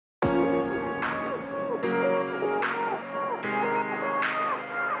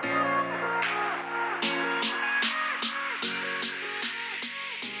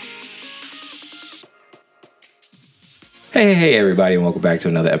Hey, everybody, and welcome back to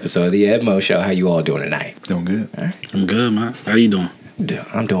another episode of the Ed Mo Show. How you all doing tonight? Doing good. All right. I'm good, man. How you doing?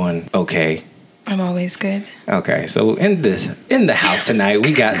 I'm doing okay. I'm always good. Okay, so in the house tonight,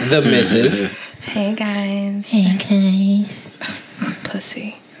 we got the missus. Hey, guys. Hey, guys.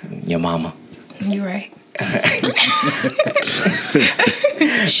 Pussy. Your mama. You right.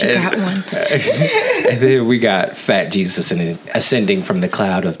 She got one. And then we got Fat Jesus ascending from the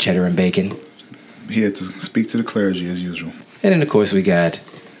cloud of cheddar and bacon. Here to speak to the clergy as usual. And then, of course, we got,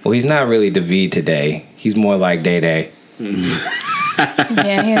 well, he's not really David today. He's more like Day Day.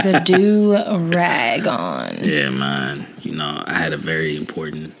 Yeah, he has a do-rag on. Yeah, man. You know, I had a very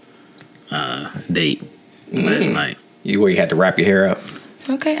important date last night. Where you had to wrap your hair up.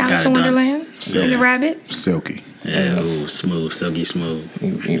 Okay, Alice in Got it done. Wonderland. Silky. The rabbit. Silky. Yeah, ooh, smooth, silky smooth.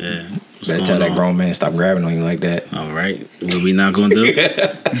 Yeah. What's Better going tell that on? grown man stop grabbing on you like that. All right. What we not going to do?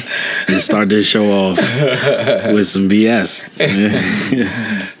 Let's start this show off with some BS.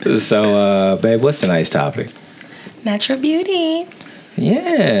 So, babe, what's tonight's topic? Natural beauty.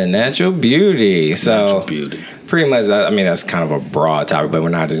 Yeah, natural beauty. So, Natural beauty. pretty much, I mean, that's kind of a broad topic, but we're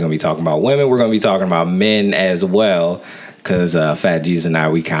not just going to be talking about women. We're going to be talking about men as well, because Fat Jesus and I,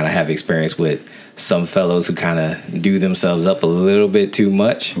 we kind of have experience with some fellows who kind of do themselves up a little bit too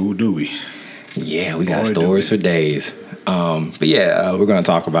much. Who do we? Yeah, we got Boy, stories for days. But yeah, we're going to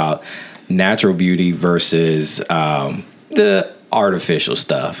talk about natural beauty versus the artificial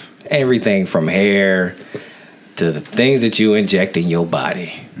stuff. Everything from hair to the things that you inject in your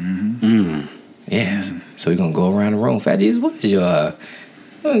body. Yes. So we're going to go around the room. Fat Jesus, what's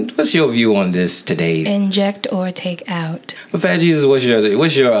your view on this today's? Inject or take out. But Fat Jesus, what's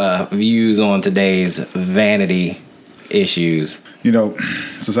your views on today's vanity issues? You know,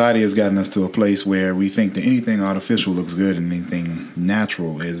 society has gotten us to a place where we think that anything artificial looks good and anything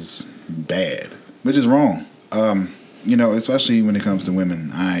natural is bad, which is wrong. You know, especially when it comes to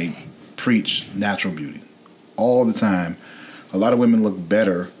women, I preach natural beauty all the time. A lot of women look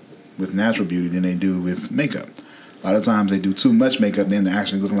better with natural beauty than they do with makeup. A lot of times they do too much makeup, then they're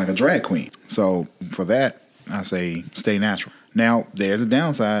actually looking like a drag queen. So for that, I say stay natural. Now, there's a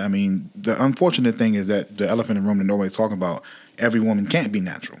downside. I mean, the unfortunate thing is that the elephant in the room that nobody's talking about, every woman can't be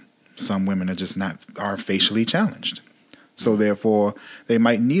natural. Some women are facially challenged. So therefore, they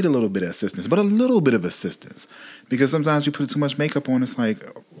might need a little bit of assistance, but a little bit of assistance. Because sometimes you put too much makeup on, it's like,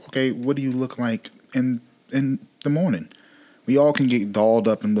 okay, what do you look like in the morning? We all can get dolled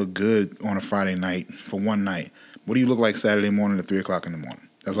up and look good on a Friday night for one night. What do you look like Saturday morning at 3 o'clock in the morning?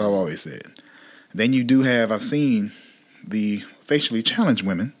 That's what I've always said. Then you do have, I've seen the facially challenged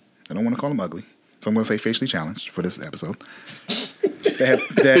women, I don't want to call them ugly, so I'm going to say facially challenged for this episode, that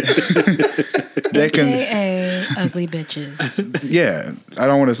can... AKA ugly bitches. Yeah, I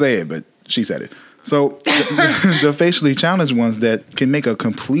don't want to say it, but she said it. So the facially challenged ones that can make a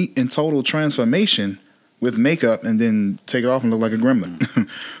complete and total transformation with makeup and then take it off and look like a gremlin.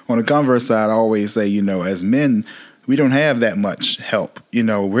 On the converse side, I always say, you know, as men, we don't have that much help. You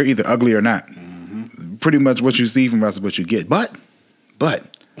know, we're either ugly or not. Pretty much what you see from us is what you get. But,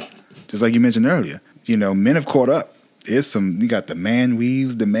 just like you mentioned earlier, you know, men have caught up. You got the man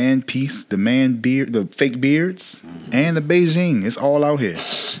weaves, the man piece, the man beard, the fake beards, and the Beijing. It's all out here.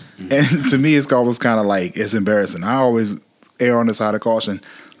 And to me, it's always kind of like, it's embarrassing. I always err on the side of caution,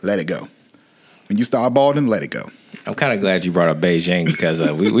 let it go. When you start balding, let it go. I'm kind of glad you brought up Beijing because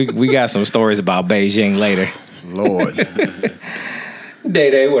we got some stories about Beijing later. Lord.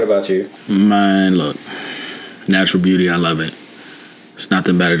 Day, what about you? Man, look, natural beauty, I love it. It's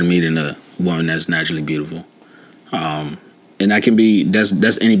nothing better to me than a woman that's naturally beautiful. And that can be,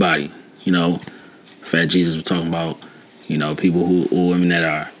 that's anybody, you know. Fat Jesus was talking about, you know, people women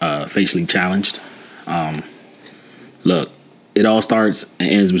that are facially challenged. Look, it all starts and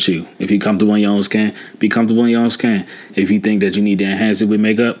ends with you. If you're comfortable in your own skin, be comfortable in your own skin. If you think that you need to enhance it with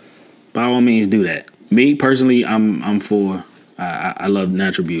makeup, by all means do that. Me personally, I'm for. I love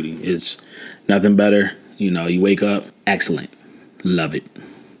natural beauty. It's nothing better. You know, you wake up, excellent, love it,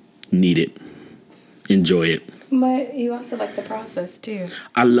 need it, enjoy it. But you also like the process too.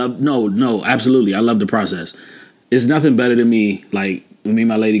 No, absolutely. I love the process. It's nothing better than me. Like when me and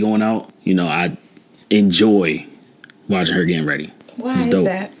my lady going out, you know, I enjoy watching her getting ready. Why It's is dope.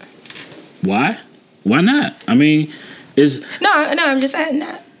 that? Why? Why not? I mean, it's No. I'm just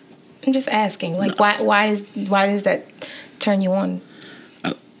asking. Like, why does that turn you on?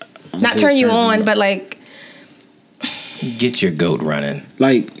 Not turn you on, but like, Get your goat running.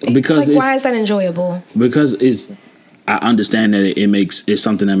 Because Like, why is that enjoyable? because I understand that it's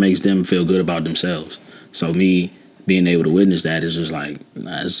something that makes them feel good about themselves. So me being able to witness that is just like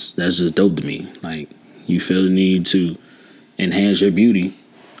that's just dope to me. Like, you feel the need to enhance your beauty,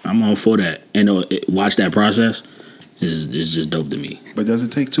 I'm all for that. And watch that process is just dope to me. But does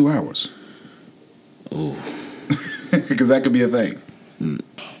it take 2 hours? Oh, Because that could be a thing.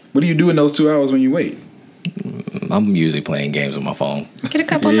 What do you do in those 2 hours when you wait? I'm usually playing games on my phone. Get a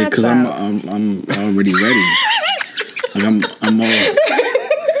couple yeah, nuts because out. I'm already ready. Like I'm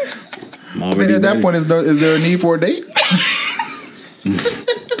already At that ready. point, is there a need for a date?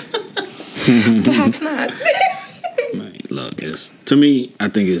 Perhaps not. Like, look, to me, I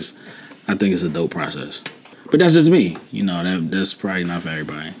think it's a dope process. But that's just me. You know, that's probably not for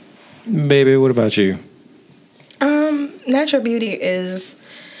everybody. Baby, what about you? Natural beauty is,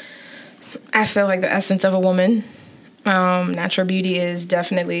 I feel like, the essence of a woman. Natural beauty is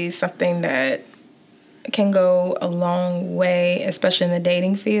definitely something that can go a long way, especially in the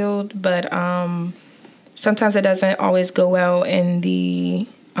dating field. But sometimes it doesn't always go well in the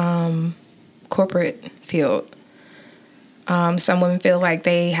corporate field. Some women feel like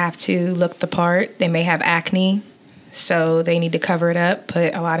they have to look the part. They may have acne, so they need to cover it up,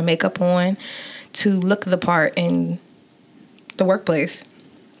 put a lot of makeup on to look the part in the workplace.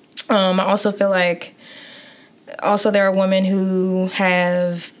 I also feel like there are women who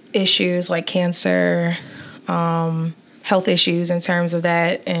have issues like cancer, health issues in terms of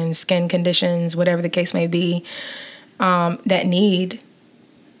that, and skin conditions, whatever the case may be, that need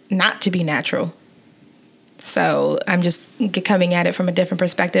not to be natural. So I'm just coming at it from a different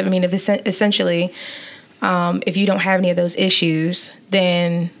perspective. I mean, if essentially, if you don't have any of those issues,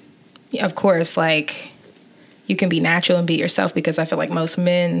 then of course, like, you can be natural and be yourself, because I feel like most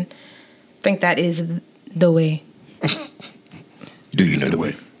men think that is the way. Do you know the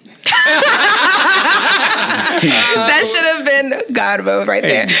way? That should have been God mode right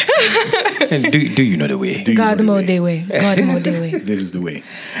there. And do you know the way? Do you God know the mode, way? the way. God mode, the way. This is the way.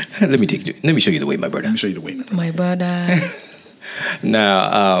 Let me show you the way, my brother. Let me show you the way. My brother. No,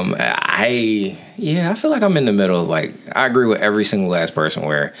 I feel like I'm in the middle. Like, I agree with every single last person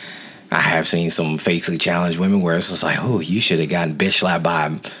where I have seen some fakely challenged women where it's just like, oh, you should have gotten bitch slapped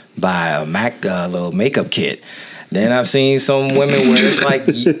by a little makeup kit. Then I've seen some women where it's like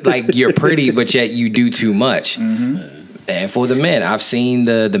you're pretty, but yet you do too much. Mm-hmm. And for the men, I've seen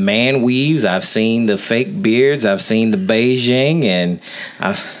the man weaves, I've seen the fake beards, I've seen the Beijing, and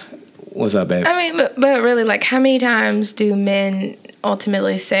what's up, babe? I mean, but really, like, how many times do men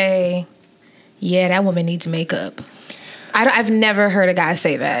ultimately say, yeah, that woman needs makeup? I've never heard a guy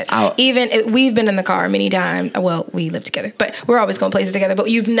say that. We've been in the car many times. Well, we live together, but we're always going places together. But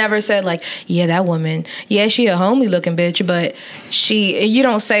you've never said, like, yeah, that woman, yeah, she a homely looking bitch, but you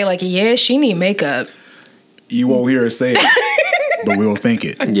don't say, like, yeah, she need makeup. You won't hear us say it, but we'll think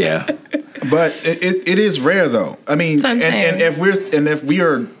it. Yeah. But it is rare though. I mean, and if we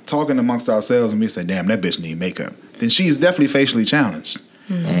are talking amongst ourselves and we say, "Damn, that bitch need makeup," then she's definitely facially challenged.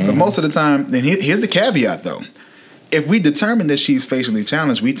 Mm-hmm. But most of the time, then here's the caveat though: if we determine that she's facially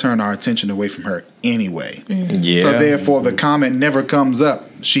challenged, we turn our attention away from her anyway. Mm-hmm. Yeah. So therefore, the comment never comes up.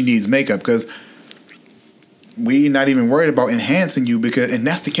 She needs makeup because we're not even worried about enhancing you and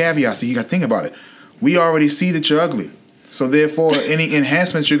that's the caveat. So you got to think about it. We already see that you're ugly. So therefore, any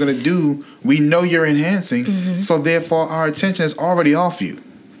enhancements you're going to do, we know you're enhancing. Mm-hmm. So therefore, our attention is already off you.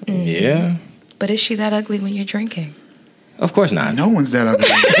 Mm-hmm. Yeah. But is she that ugly when you're drinking? Of course not. No one's that ugly.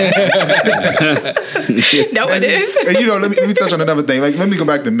 No, it is. And let me touch on another thing. Like, let me go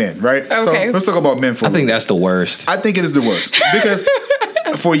back to men, right? Okay. So let's talk about men for a I think that's the worst. I think it is the worst. Because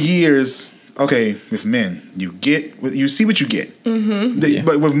for years, okay, with men, you see what you get. Mm-hmm.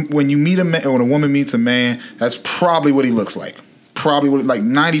 But when you meet a man, or when a woman meets a man, that's probably what he looks like. Probably what, like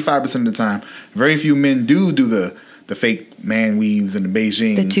 95% of the time. Very few men do the fake man weaves and the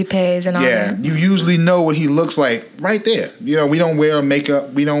Beijing. The toupees and all that. Yeah, you usually know what he looks like right there. You know, we don't wear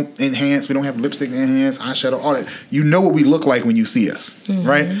makeup, we don't enhance, we don't have lipstick to enhance, eyeshadow, all that. You know what we look like when you see us,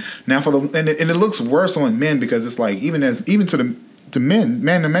 right? Now and it looks worse on men because it's like even to men,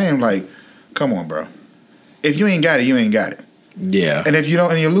 man to man, like, come on, bro. If you ain't got it, you ain't got it. Yeah. And if you don't,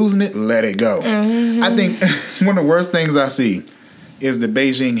 and you're losing it, let it go. Mm-hmm. I think one of the worst things I see is the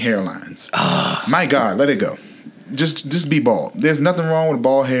Beijing hairlines. My God, let it go. Just be bald. There's nothing wrong with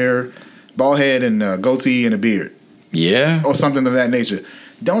bald head and a goatee and a beard. Yeah. Or something of that nature.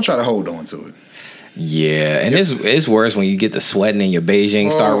 Don't try to hold on to it. Yeah, and it's worse when you get the sweating and your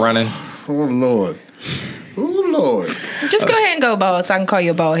Beijing start running. Oh, Lord. Oh, Lord. Just Just go ahead and go bald so I can call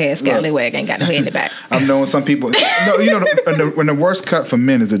you a bald head scallywag. Ain't got no hair in the back. I've known some people. No, when the worst cut for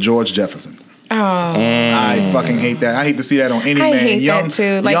men is a George Jefferson. Oh, I fucking hate that. I hate to see that on any I man, hate young, that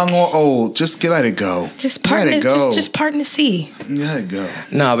too. Like, young or old. Just let it go. just parting let it the, go. just parting the sea. Let it go.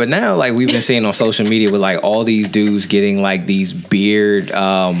 No, but now like we've been seeing on social media with like all these dudes getting like these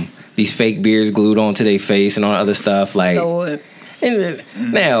these fake beards glued onto their face and on other stuff. Like, Lord. and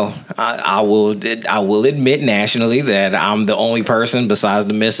now I will admit nationally that I'm the only person besides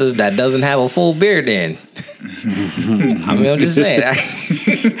the missus that doesn't have a full beard. In. I mean, I'm just saying.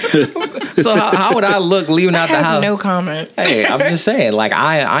 So how would I look leaving out I the have house? no comment. Hey, I'm just saying, like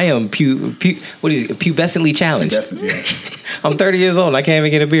I am pubescently challenged. That's yeah. I'm 30 years old and I can't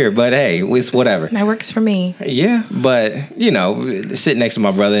even get a beard, but hey, it's whatever. That works for me. Yeah, but sitting next to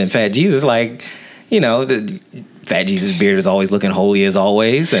my brother and Fat Jesus, like, the Fat Jesus' beard is always looking holy as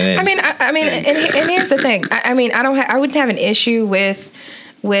always. And I mean, and here's the thing. I wouldn't have an issue with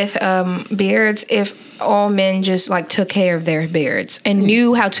beards if all men just like took care of their beards and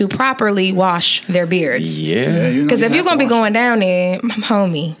knew how to properly wash their beards. yeah, Because if you're gonna be going down there,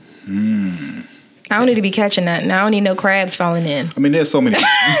 homie, I don't need to be catching that, and I don't need no crabs falling in. I mean, there's so many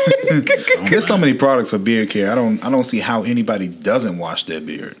products for beard care. I don't see how anybody doesn't wash their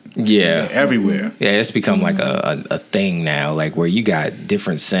beard. yeah. Everywhere. Yeah, it's become like a thing now, like where you got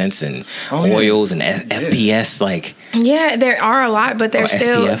different scents and Oh, yeah. oils and FPS, like Yeah, there are a lot, but Or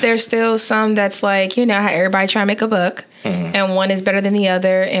SPF. there's still some that's like, how everybody try to make a buck, and one is better than the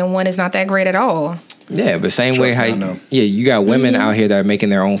other, and one is not that great at all. yeah, but same way Trust how me, I know. you got women out here that are making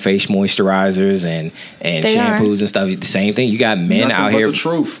their own face moisturizers and They are. shampoos and stuff. The same thing. You got men Nothing out but here the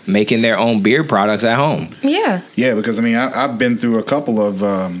truth. making their own beard products at home. Yeah, Yeah, because I mean, I've been through a couple of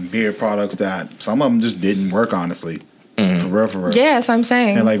beard products that some of them just didn't work, honestly. For real. yeah, that's what I'm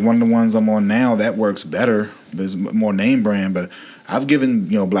saying. And like one of the ones I'm on now, that works better. There's more name brand, but I've given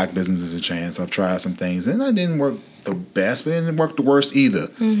black businesses a chance. I've tried some things, and that didn't work the best, but it didn't work the worst either.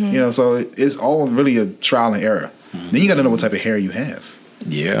 So it's all really a trial and error. Then you got to know what type of hair you have,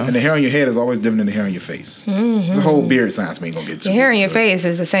 Yeah, and the hair on your head is always different than the hair on your face. It's a whole beard science we ain't gonna get to. Your hair in your face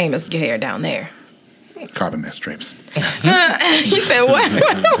is the same as your hair down there. Carbon mass drapes. You said what?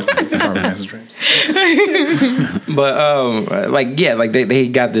 Carbon mass drapes. but they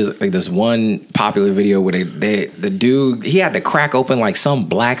got this one popular video where the dude, he had to crack open like some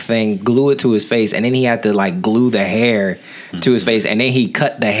black thing, glue it to his face, and then he had to like glue the hair to his face, and then he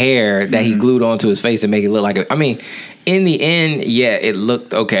cut the hair that he glued onto his face and make it look like I mean, in the end, yeah, it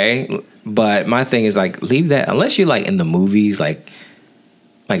looked okay, but my thing is like leave that unless you're like in the movies, like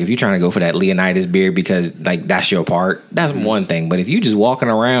if you're trying to go for that Leonidas beard because like that's your part, that's one thing. But if you just walking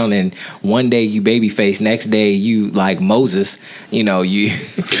around and one day you baby face, next day you like Moses, you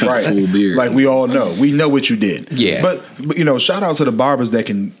Right. Full beard. Like we all know. We know what you did. Yeah. But shout out to the barbers that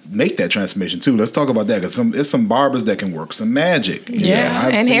can make that transformation too. Let's talk about that because there's some barbers that can work some magic.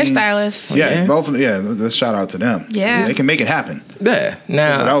 I've and seen- hairstylists. Yeah, both of them. Yeah, let's shout out to them. Yeah. They can make it happen. yeah.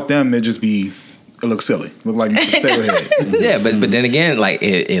 Now Without them, it looks silly. Look like Mr. Potato Head. yeah, but then again, like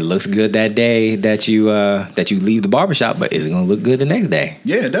it looks good that day that you leave the barbershop, but is it gonna look good the next day?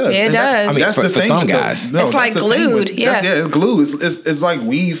 Yeah, it does. Yeah, it And does. I mean, that's for the thing some with guys. No, It's that's like the thing with- glued, yeah. it's glue. It's like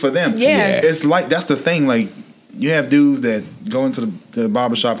weave for them. Yeah. It's like that's the thing. Like you have dudes that go into the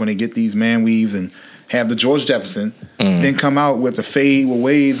barbershop when they get these man weaves and have the George Jefferson, then come out with the fade with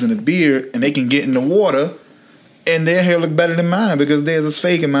waves and a beard, and they can get in the water, and their hair look better than mine because theirs is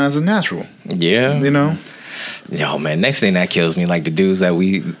fake and mine's is natural. Yeah. Yo, man, next thing that kills me, like the dudes that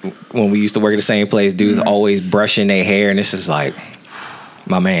when we used to work at the same place, dudes always brushing their hair, and it's just like,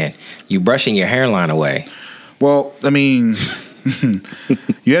 my man, you brushing your hairline away. Well, I mean,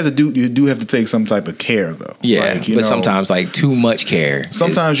 you do have to take some type of care though. Yeah, Like, but sometimes like too much care.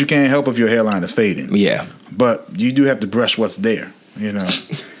 Sometimes you can't help if your hairline is fading. Yeah. But you do have to brush what's there,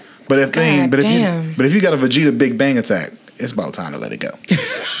 But if God damn. if you got a Vegeta Big Bang attack, it's about time to let it go.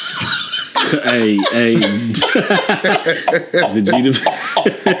 hey.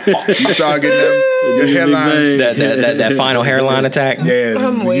 Vegeta. You start getting your hairline. That final hairline attack. Yeah,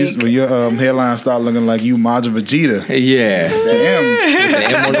 I'm when weak. your hairline start looking like you Majin Vegeta. Yeah. That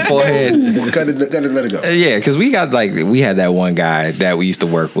The M on the forehead. M, cut it, let it go. Yeah, because we had that one guy that we used to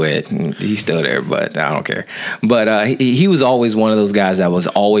work with. He's still there, but I don't care. But he was always one of those guys that was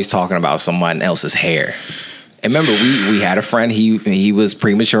always talking about someone else's hair. And remember, we had a friend. He was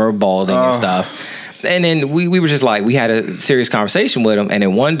premature balding and stuff. And then we were just like, we had a serious conversation with him. And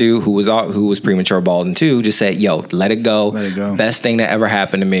then one dude who was premature balding too just said, "Yo, let it go. Let it go. Best thing that ever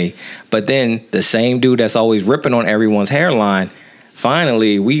happened to me." But then the same dude that's always ripping on everyone's hairline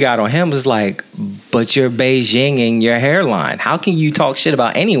finally we got on him was like, but you're Beijinging your hairline. How can you talk shit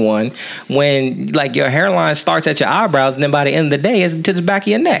about anyone when like your hairline starts at your eyebrows and then by the end of the day it's to the back of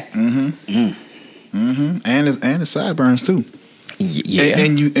your neck? And the sideburns too. Yeah.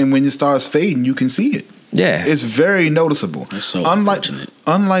 And when it starts fading, you can see it. Yeah. It's very noticeable. That's so unfortunate.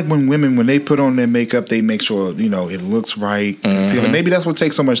 Unlike when they put on their makeup, they make sure, it looks right. Conceal it. Maybe that's what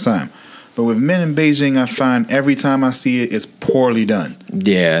takes so much time. But with men in Beijing, I find every time I see it, it's poorly done.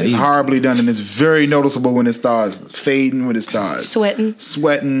 Yeah. It's horribly done, and it's very noticeable when it starts fading, when it starts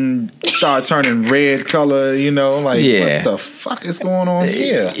Sweating, start turning red color, what the fuck is going on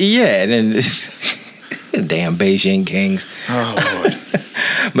here? Yeah, and then damn Beijing kings. Oh, Lord.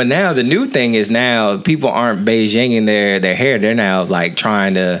 But now the new thing is now people aren't Beijinging their hair. They're now like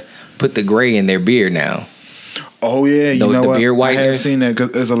trying to put the gray in their beard now. Oh yeah, you know the what? beard I have whiteners? seen that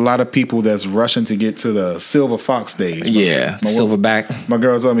because there's a lot of people that's rushing to get to the silver fox stage. Yeah, silverback. My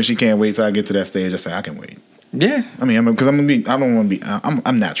girl told me she can't wait till I get to that stage. I said I can wait. Yeah, I mean, because I'm gonna be. I don't want to be.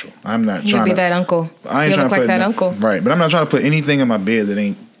 I'm natural. I'm not you trying be to. that uncle. I ain't you trying look to like put that uncle. Right, but I'm not trying to put anything in my beard that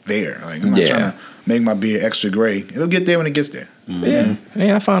ain't there. Like I'm not trying to make my beard extra gray. It'll get there when it gets there. Yeah.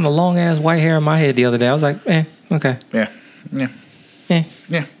 I found a long ass white hair in my head the other day. I was like, okay. Yeah.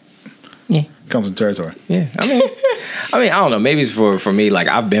 Comes in territory. Yeah. I mean, I don't know. Maybe it's for me. Like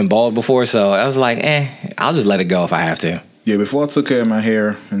I've been bald before, so I was like, I'll just let it go if I have to. Yeah, before I took care of my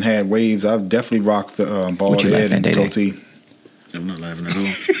hair and had waves, I've definitely rocked the bald head and goatee. I'm not laughing at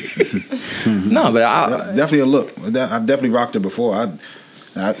all. No, but definitely a look. I've definitely rocked it before. I've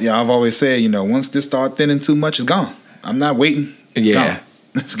always said, once this start thinning too much, it's gone. I'm not waiting. It's gone.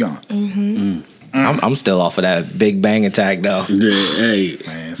 It's gone. Mm-hmm. I'm still off of that Big Bang attack though. Yeah, hey,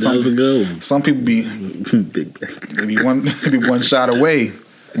 Man, that was a good one. Some people be Big Bang. they be one shot away.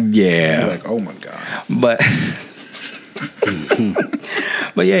 Yeah. You're like, oh my god.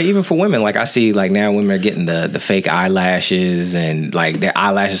 But yeah, even for women, like I see like now women are getting the fake eyelashes and like their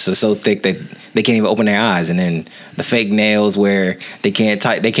eyelashes are so thick that they can't even open their eyes, and then the fake nails where they can't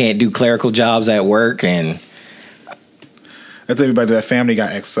do clerical jobs at work. And I tell you about that Family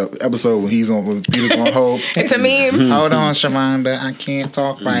Guy episode when when Peter's on hold. It's a meme. Hold on, Shalonda, I can't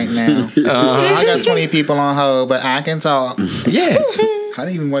talk right now. I got 20 people on hold, but I can talk. yeah, How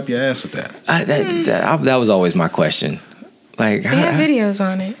do you even wipe your ass with that? that was always my question. Like They have videos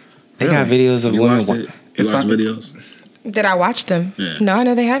on it. they got videos of You women. watched it? You It's watched not- videos? Did I watch them? Yeah. No, I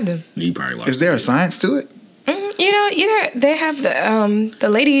know they have them. You probably watched Is there a science to it? Either they have the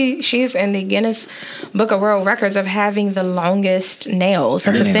lady. She's in the Guinness Book of World Records of having the longest nails.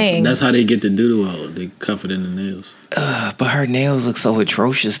 That's a thing. That's how they get the doodle out. They cuff it in the nails. But her nails look so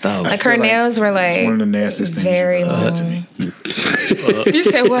atrocious though. Like feel her like nails were like it's one of the nastiest things very you've ever long. said to me. You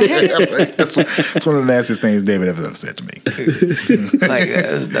said what? That's one of the nastiest things David ever said to me. Like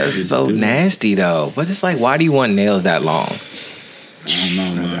that's so nasty though. But it's like, why do you want nails that long? I don't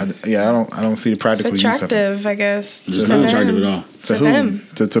know, man. I don't see the It's practical use of it. attractive, I guess. It's to not them. attractive at all. To To who? them.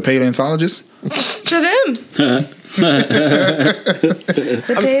 To paleontologists? To them.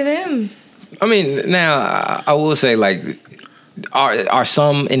 To pay them. I mean, now I will say, like, are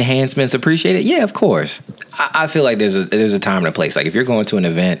some enhancements appreciated? Yeah, of course. I feel like there's a time and a place. Like, if you're going to an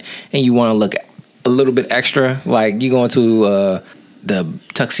event and you want to look a little bit extra, like you going to the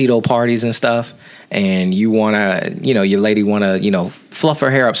tuxedo parties and stuff, and you want to, your lady want to, fluff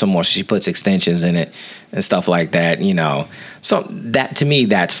her hair up some more, so she puts extensions in it and stuff like that, So that, to me,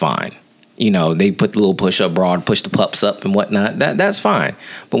 that's fine. They put the little push-up bra, push the pups up and whatnot. That's fine.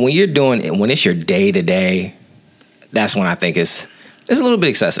 But when you're doing it, when it's your day-to-day, that's when I think it's a little bit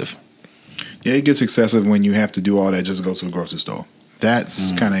excessive. Yeah, it gets excessive when you have to do all that just to go to the grocery store.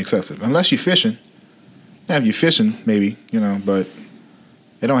 That's kind of excessive. Unless you're fishing. Now, if you're fishing, maybe, but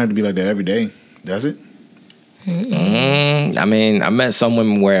it don't have to be like that every day, does it? I mean, I met some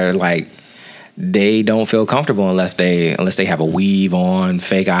women where, like, they don't feel comfortable unless they have a weave on,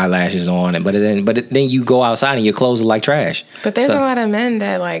 fake eyelashes on, but then you go outside and your clothes are like trash. But there's a lot of men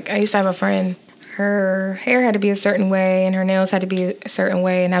that, like, I used to have a friend. Her hair had to be a certain way, and her nails had to be a certain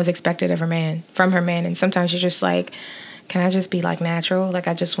way, and that was expected of from her man. And sometimes you're just like, can I just be like natural? Like,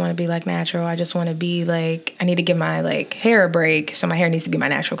 I just want to be like natural. I just want to be like, I need to give my like hair a break, so my hair needs to be my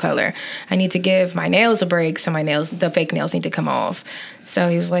natural color. I need to give my nails a break, so the fake nails need to come off. So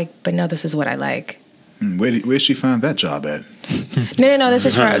he was like, but no, this is what I like. Where'd she find that job at? No. This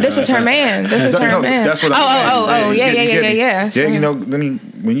is her man. This is her man. That's what I'm saying. Yeah. Yeah, I mean,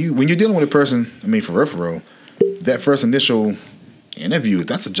 when you're dealing with a person, I mean, for real, that first initial interview.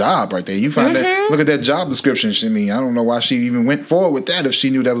 That's a job right there. You find that. Look at that job description. I mean, I don't know why she even went forward with that if she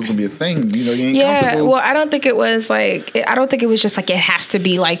knew that was going to be a thing. You know, you ain't comfortable. Well, I don't think it was like. I don't think it was just like it has to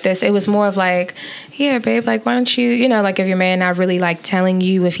be like this. It was more of like, yeah, babe, like why don't you, you know, like if your man not really like telling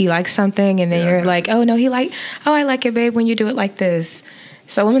you if he likes something, and then you're like, oh no, I like it, babe, when you do it like this.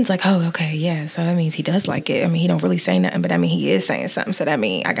 So women's like, oh, okay, yeah. So that means he does like it. I mean, he don't really say nothing, but I mean, he is saying something. So that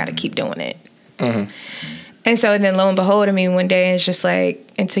means I got to keep doing it. Mm-hmm. And so then lo and behold, I mean, one day it's just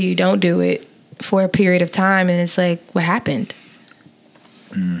like, until you don't do it for a period of time, and it's like, what happened?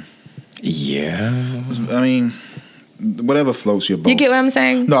 Yeah. I mean, whatever floats your boat. You get what I'm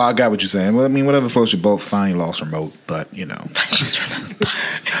saying? No, I got what you're saying. Well, I mean, whatever floats your boat, fine, lost remote, but, you know.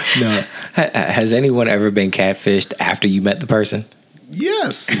 No. Has anyone ever been catfished after you met the person?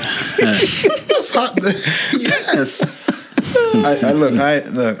 Yes. That's hot. Yes.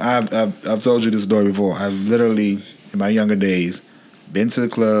 I've told you this story before. I've literally, in my younger days, been to the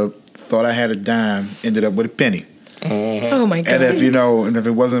club, thought I had a dime, ended up with a penny. Oh my God. And if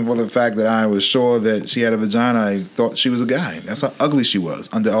it wasn't for the fact that I was sure that she had a vagina, I thought she was a guy. That's how ugly she was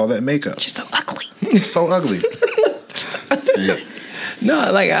under all that makeup. She's so ugly. So ugly.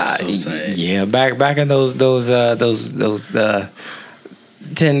 No, like So sad. yeah, back in those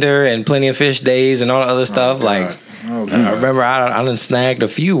Tinder and Plenty of Fish days and all that other stuff. God. Like, Oh, God. I remember I done snagged a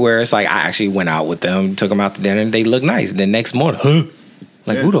few where it's like I actually went out with them, took them out to dinner, and they look nice. The next morning,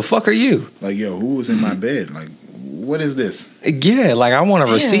 like Yeah. Who the fuck are you? Like, yo, who was in my bed? Like, what is this? Yeah, like I want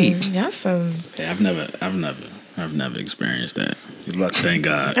a receipt. Yeah, Yeah, I've never experienced that. You're lucky. Thank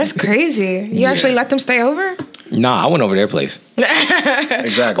God. that's crazy. You actually let them stay over? Nah, I went over their place.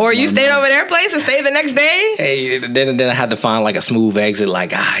 Exactly. Or you stayed over their place and stayed the next day? Hey, then I had to find like a smooth exit.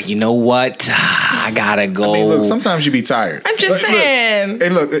 Like, you know what? I gotta go. I mean, look, sometimes you be tired. I'm just saying. Hey,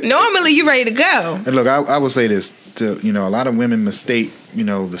 look. Normally you ready to go. And look, I would say this to, a lot of women mistake,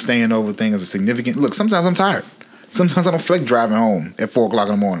 the staying over thing as a significant. Look, sometimes I'm tired. Sometimes I don't feel like driving home at 4 o'clock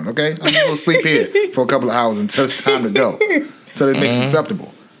in the morning, okay? I'm just going to sleep here for a couple of hours until it's time to go. Until it makes it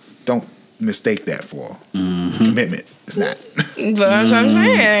acceptable. Don't mistake that for commitment. It's not. But that's what I'm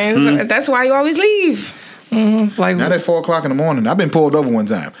saying. So that's why you always leave. Like, Not at 4 o'clock in the morning. I've been pulled over one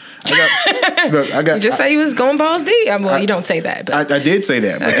time. I got. You just say you was going balls deep. Well, you don't say that. But I did say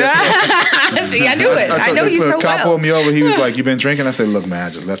that. But see, I knew it. I know you the so cop well. pulled me over. He was like, "You been drinking?" I said, "Look, man,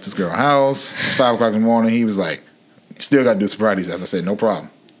 I just left this girl's house. It's 5 o'clock in the morning." He was like, "You still got to do sobriety test." I said, "No problem."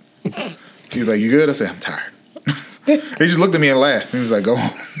 He was like, "You good?" I said, "I'm tired." He just looked at me and laughed. He was like, "Go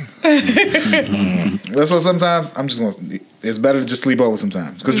home." That's why sometimes I'm just going. It's better to just sleep over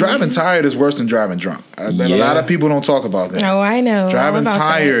sometimes because driving tired is worse than driving drunk. And a lot of people don't talk about that. Oh, I know. Driving all about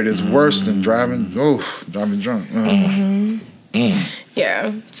tired is worse than driving. Driving drunk.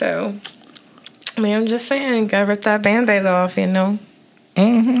 Yeah. So, I mean, I'm just saying, gotta rip that Band-Aid off, You know,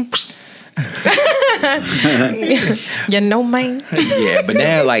 man. yeah, but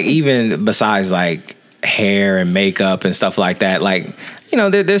now, like, even besides like hair and makeup and stuff like that, like,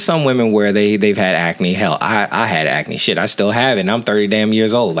 there's some women where they've had acne. Hell, I had acne. Shit, I still have it. And I'm 30 damn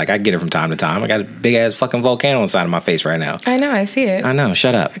years old. Like, I get it from time to time. I got a big ass fucking volcano inside of my face right now. I know. I see it. I know.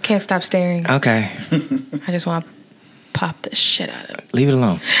 Shut up. I can't stop staring. Okay, I just want to pop the shit out of it. leave it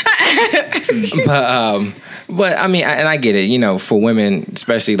alone. But I mean, I get it. For women,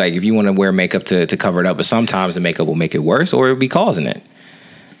 especially like if you want to wear makeup to cover it up, but sometimes the makeup will make it worse or it'll be causing it.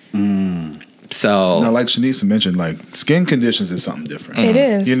 So Now, like Shanice mentioned, like skin conditions is something different. It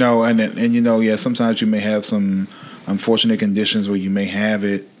is. And sometimes you may have some unfortunate conditions where you may have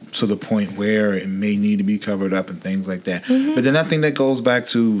it to the point where it may need to be covered up and things like that. But then I think that goes back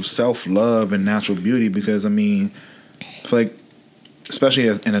to self-love and natural beauty because, I mean, like, especially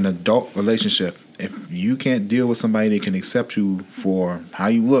in an adult relationship, if you can't deal with somebody that can accept you for how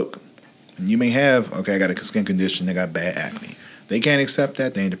you look, and you may have, I got a skin condition, I got bad acne. They can't accept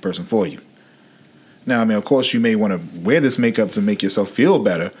that, they ain't the person for you. Now, I mean, of course, you may want to wear this makeup to make yourself feel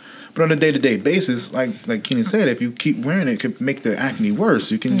better, but on a day-to-day basis, like Keenan said, if you keep wearing it, it could make the acne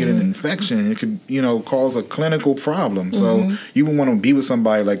worse. You can get an infection. It could, cause a clinical problem. So you would want to be with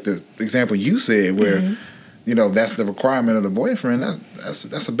somebody like the example you said, where that's the requirement of the boyfriend.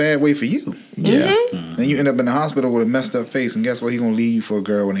 That's a bad way for you. yeah, And you end up in the hospital with a messed up face, and guess what? He gonna leave you for a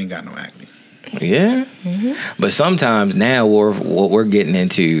girl when ain't got no acne. yeah. But sometimes now what we're getting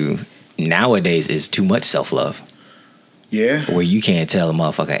into nowadays is too much self-love. Yeah, Where you can't tell a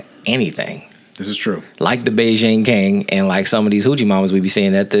motherfucker anything. this is true. Like the Beijing King and like some of these hoochie mamas we be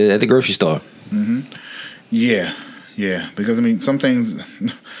seeing at the grocery store. Yeah, because I mean, some things,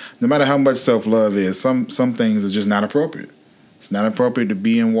 no matter how much self-love is, some things are just not appropriate. It's not appropriate to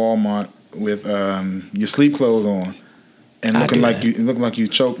be in Walmart with your sleep clothes on and I looking do like that.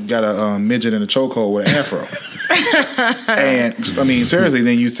 you got a midget in a chokehold with an afro. And I mean, seriously,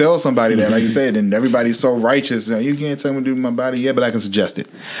 then you tell somebody that, like you said, and everybody's so righteous. You can't tell me to do my body, yeah, but I can suggest it.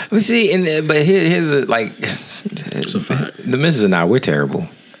 But see, but here's like, It's a fact. the missus and I, we're terrible.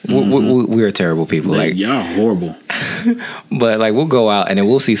 We're terrible people. Like, y'all horrible. but like we'll go out and then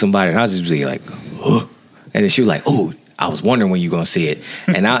we'll see somebody, and I'll just be like, oh, and then she was like, oh, I was wondering when you gonna see it,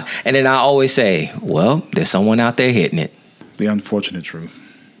 and then I always say, well, there's someone out there hitting it. The unfortunate truth.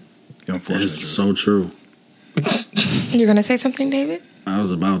 The unfortunate It's truth. so true. You're gonna say something, David? I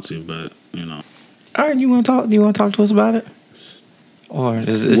was about to, but you know. All right, you want to talk? Do you want to talk to us about it? Or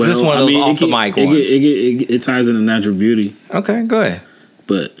is this Well, one of I those mean, off the mic ones? It ties into natural beauty, Okay, go ahead.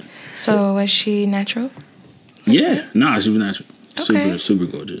 but So was she natural? yeah, nah, she was natural. Okay. Super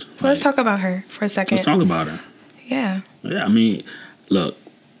gorgeous. So let's talk about her for a second. Let's talk about her. Yeah. Yeah, I mean, look,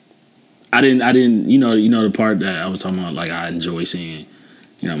 I didn't, you know, the part that I was talking about, like I enjoy seeing,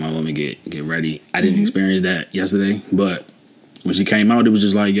 you know, my woman get ready. I didn't experience that yesterday, but when she came out, it was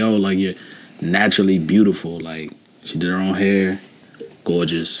just like, yo, like you're naturally beautiful. Like she did her own hair,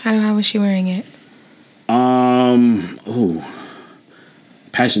 gorgeous. How was she wearing it?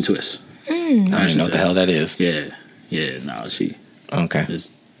 Passion twist. I don't know what the hell that is. Yeah, no, she Okay.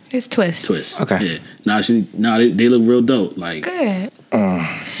 is It's twist. twist. Okay. Yeah, they look real dope. Like Good.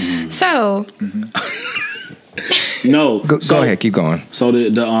 So no, Go ahead, keep going. So the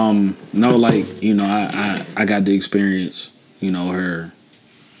no, like, you know, I got to experience, you know, her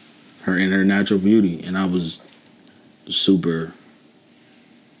in her natural beauty, and I was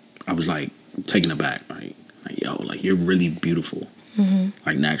like taken aback, like yo, like you're really beautiful,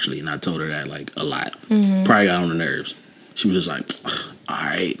 like naturally, and I told her that like a lot, probably got on the nerves. She was just like, all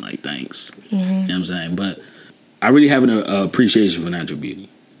right, like thanks, you know what I'm saying, but I really have an appreciation for natural beauty.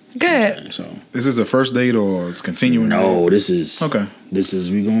 good. So Is this a first date or it's continuing? no, this is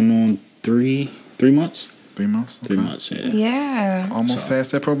we going on 3 months. 3 months. 3 months, yeah. Yeah. Almost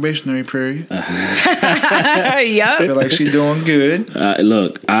past that probationary period. Yup. Feel like she's doing good.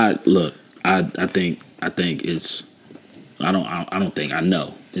 I think it's. I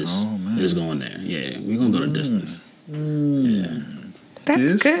know it's. Oh, man. It's going there. Yeah, we're gonna go to distance. Yeah,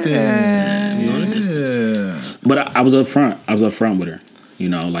 That's good. we're going to distance. Yeah. But I was up front. I was up front with her. You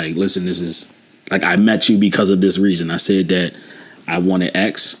know, like, listen, this is like I met you because of this reason. I said that I wanted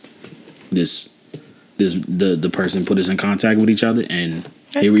X. The person put us in contact with each other, and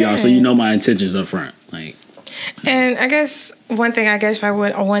That's here we are. So good. you know my intentions up front, like. And I guess one thing I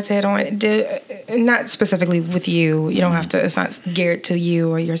want to hit on, not specifically with you. You don't have to. It's not geared to you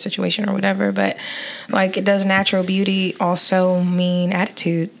or your situation or whatever. But like, does natural beauty also mean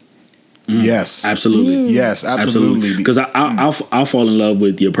attitude? Yes. Absolutely. Yes, absolutely. Because I'll fall in love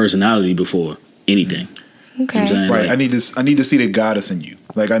with your personality before anything. Okay. You know what I'm saying? Right. Like, I need to see the goddess in you.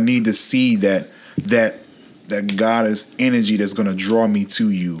 Like I need to see that goddess energy that's going to draw me to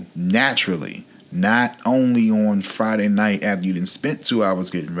you naturally. Not only on Friday night after you done spent 2 hours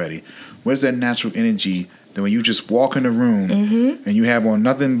getting ready. Where's that natural energy that when you just walk in the room and you have on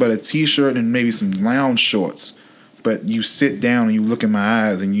nothing but a t-shirt and maybe some lounge shorts, but you sit down and you look in my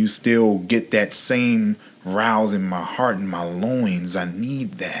eyes and you still get that same rouse in my heart and my loins. I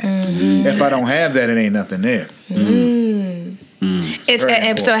need that. If I don't have that, it ain't nothing there. It's very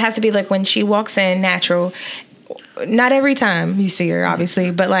and so it has to be like when she walks in natural. Not every time you see her,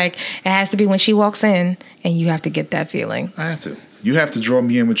 obviously, but like it has to be when she walks in, and you have to get that feeling. I have to. You have to draw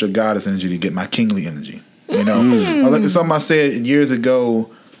me in with your goddess energy to get my kingly energy. You know, something I said years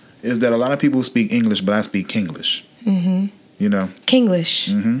ago is that a lot of people speak English, but I speak Kinglish. You know,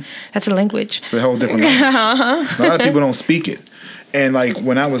 Kinglish. That's a language. it's a whole different language. A lot of people don't speak it. And like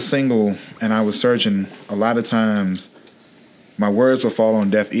when I was single and I was searching, a lot of times my words will fall on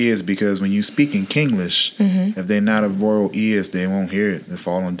deaf ears because when you speak in Kinglish, if they're not of royal ears, they won't hear it. They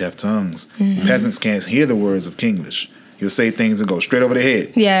fall on deaf tongues. Peasants can't hear the words of Kinglish. You'll say things that go straight over their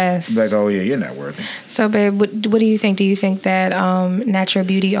head. Yes. Like, oh yeah, you're not worthy. So, babe, what do you think? Do you think that natural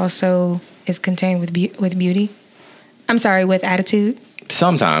beauty also is contained with beauty? I'm sorry, with attitude?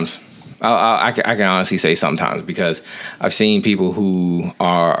 Sometimes. I can honestly say sometimes because I've seen people who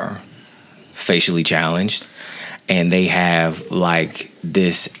are facially challenged and they have like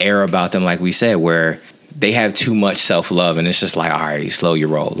this air about them, like we said, where they have too much self-love and it's just like, all right, slow your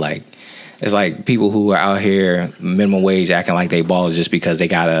roll. Like, it's like people who are out here minimum wage acting like they balls just because they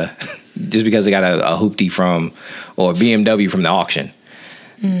got a hoopty from or BMW from the auction.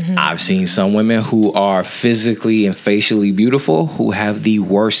 I've seen some women who are physically and facially beautiful who have the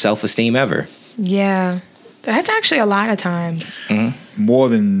worst self-esteem ever. Yeah. That's actually a lot of times. More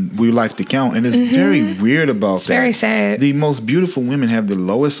than we like to count, and it's very weird about It's that. very sad. The most beautiful women have the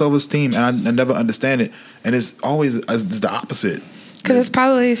lowest self-esteem, and I never understand it. And it's always it's the opposite. Because it's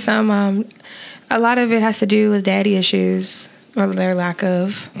probably some, a lot of it has to do with daddy issues or their lack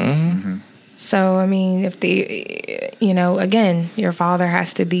of. So, I mean, if again, your father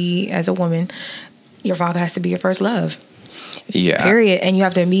has to be, as a woman, your father has to be your first love. Yeah. Period. And you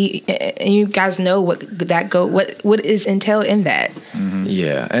have to meet, and you guys know what is entailed in that.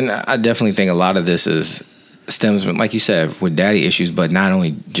 Yeah, and I definitely think a lot of this stems from, like you said, with daddy issues, but not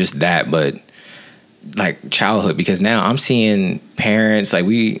only just that, but like childhood. Because now I'm seeing parents, like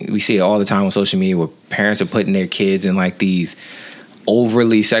we see it all the time on social media, where parents are putting their kids in like these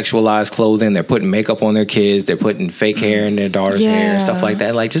overly sexualized clothing. They're putting makeup on their kids. They're putting fake hair in their daughter's hair and stuff like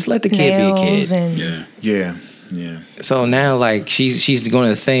that. Like, just let the kid be a kid. And Yeah. So now, like, she's going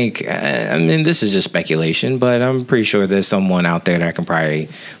to think, I mean, this is just speculation, but I'm pretty sure there's someone out there that can probably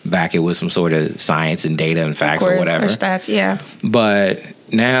back it with some sort of science and data and facts or whatever. Or stats, yeah. But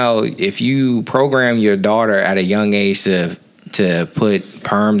now, if you program your daughter at a young age to put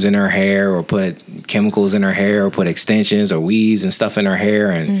perms in her hair, or put chemicals in her hair, or put extensions or weaves and stuff in her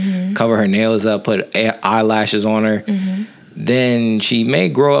hair, and cover her nails up, put eyelashes on her, then she may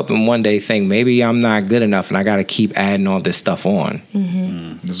grow up and one day think, maybe I'm not good enough and I got to keep adding all this stuff on.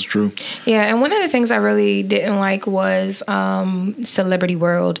 This is true. Yeah, and one of the things I really didn't like was Celebrity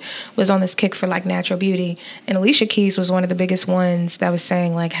World was on this kick for like natural beauty, and Alicia Keys was one of the biggest ones that was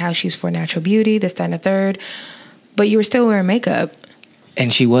saying like how she's for natural beauty, this, that, and the third, but you were still wearing makeup.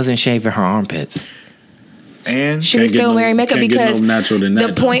 And she wasn't shaving her armpits. And She was still wearing makeup because natural than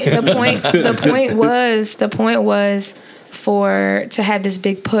that, the point was to have this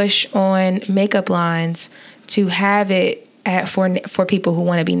big push on makeup lines, to have it for people who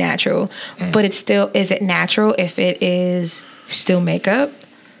want to be natural. But is it natural if it is still makeup?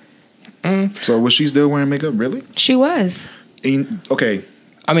 So was she still wearing makeup? Really? She was. Okay.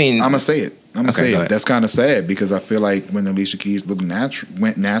 I mean, I'm gonna say it. go ahead. That's kind of sad, because I feel like when Alicia Keys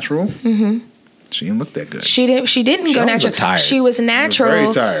went natural, she didn't look that good. She didn't go always natural. looked tired. She was natural.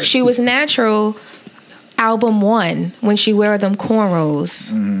 Very tired. She was natural. Album 1, when she wore them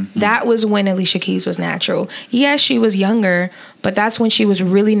cornrows, that was when Alicia Keys was natural. Yes, she was younger, but that's when she was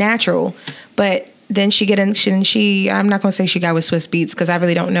really natural. But then I'm not gonna say she got with Swiss Beats, because I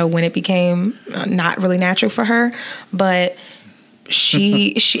really don't know when it became not really natural for her. But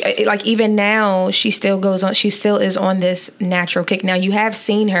she like, even now she still goes on. She still is on this natural kick. Now you have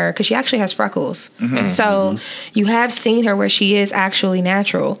seen her, because she actually has freckles. So you have seen her where she is actually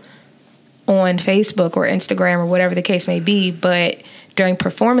natural on Facebook or Instagram or whatever the case may be, but during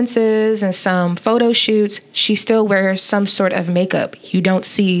performances and some photo shoots, she still wears some sort of makeup. You don't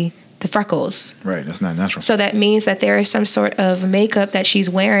see the freckles. Right, that's not natural. So that means that there is some sort of makeup that she's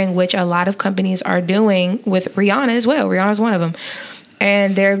wearing, which a lot of companies are doing with Rihanna as well. Rihanna's one of them.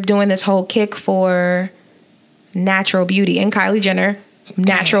 And they're doing this whole kick for natural beauty. And Kylie Jenner,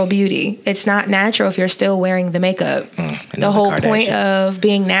 natural beauty. It's not natural if you're still wearing the makeup. The whole point of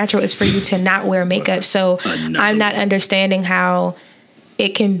being natural is for you to not wear makeup. So I'm not understanding how it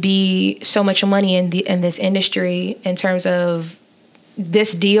can be so much money in this industry in terms of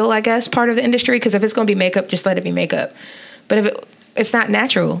this deal, I guess, part of the industry. Because if it's going to be makeup, just let it be makeup. But if it's not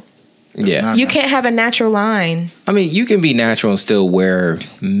natural. You can't have a natural line. I mean, you can be natural and still wear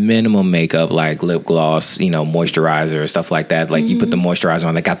minimum makeup, like lip gloss, moisturizer, stuff like that. Like you put the moisturizer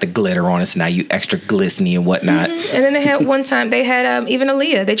on, they got the glitter on it, so now you extra glistening and whatnot. And then they had one time they had even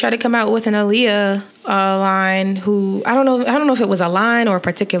Aaliyah. They tried to come out with an Aaliyah line. Who I don't know if it was a line or a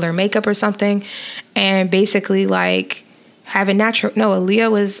particular makeup or something, and basically like having natural. No, Aaliyah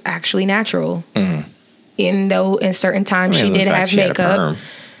was actually natural. In certain times she did have makeup.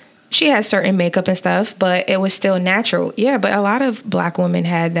 She had certain makeup and stuff, but it was still natural. Yeah, but a lot of black women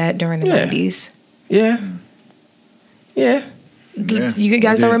had that during the 90s. Yeah. You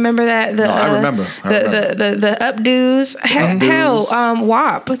guys don't remember that? I remember. The updos. Hell,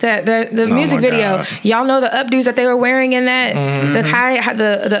 WAP. The music video. God. Y'all know the updos that they were wearing in that. The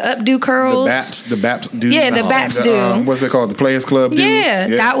updo curls. The Baps do. Yeah, the Baps do. What's it called? The Players Club dudes? Yeah,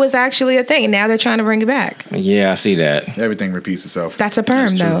 that was actually a thing. Now they're trying to bring it back. Yeah, I see that. Everything repeats itself. That's a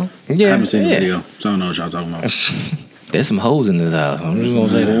perm, though. Yeah, I haven't seen the video, so I don't know what y'all talking about. There's some hoes in this house. I'm just gonna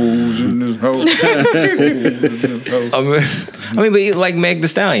say that. I mean, but like Meg Thee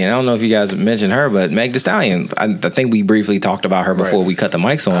Stallion. I don't know if you guys mentioned her, but Meg Thee Stallion. I think we briefly talked about her before we cut the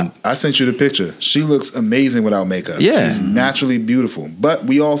mics on. I sent you the picture. She looks amazing without makeup. Yeah. She's naturally beautiful. But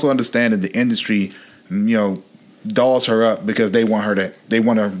we also understand that the industry, dolls her up because they want her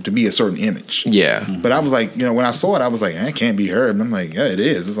to be a certain image. Yeah. But I was like, when I saw it, I was like, it can't be her. And I'm like, yeah, it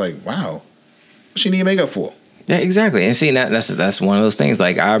is. It's like, wow, what she need makeup for? Yeah, exactly. And see, that's one of those things.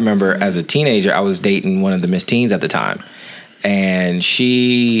 Like, I remember as a teenager, I was dating one of the Miss Teens at the time. And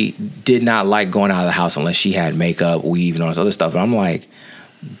she did not like going out of the house unless she had makeup, weave, and all this other stuff. And I'm like,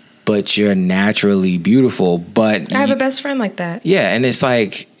 but you're naturally beautiful. But I have a best friend like that. Yeah, and it's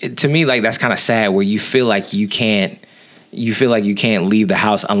like, to me, like, that's kind of sad where you feel like you can't leave the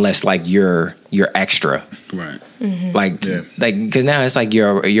house unless like you're extra. Right. Mm-hmm. Like because now it's like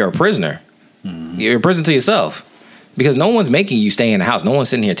you're a prisoner. Mm-hmm. You're a prisoner to yourself because no one's making you stay in the house. No one's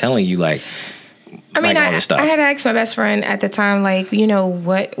sitting here telling you like. I mean, all this stuff. I had asked my best friend at the time, like,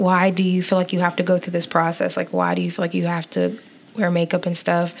 why do you feel like you have to go through this process? Like, why do you feel like you have to wear makeup and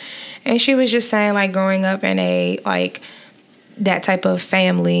stuff? And she was just saying, like, growing up in a, like, that type of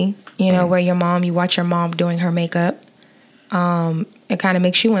family, where you watch your mom doing her makeup, it kind of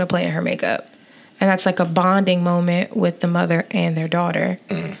makes you want to play in her makeup. And that's like a bonding moment with the mother and their daughter.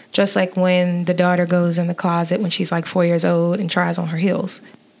 Mm. Just like when the daughter goes in the closet when she's like 4 years old and tries on her heels.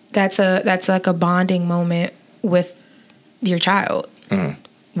 That's like a bonding moment with your child,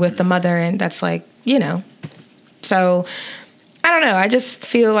 with the mother, and that's like, So, I don't know. I just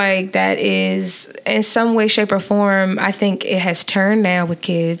feel like that is, in some way, shape, or form, I think it has turned now with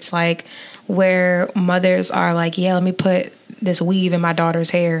kids, like, where mothers are like, yeah, let me put this weave in my daughter's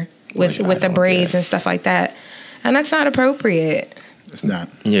hair with the braids and stuff like that. And that's not appropriate. It's not.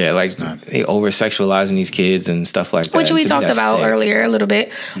 Yeah, like they over-sexualizing these kids and stuff like that. Which we talked about earlier a little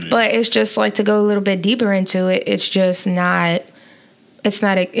bit. Mm-hmm. But it's just like, to go a little bit deeper into it, it's just not,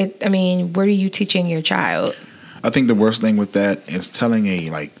 I mean, what are you teaching your child? I think the worst thing with that is telling a,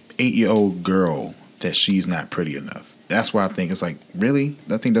 like, 8-year-old girl that she's not pretty enough. That's why I think it's like, really?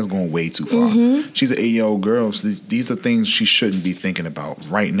 I think that's going way too far. Mm-hmm. She's an 8-year-old girl. So these are things she shouldn't be thinking about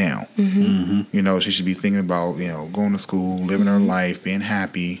right now. Mm-hmm. Mm-hmm. She should be thinking about, going to school, living her life, being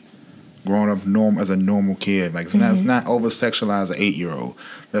happy, growing up as a normal kid. Like, it's not over-sexualize an 8-year-old.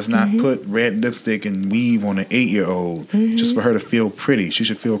 Let's not put red lipstick and weave on an 8-year-old just for her to feel pretty. She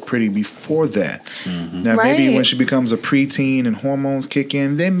should feel pretty before that. Mm-hmm. Now, maybe when she becomes a preteen and hormones kick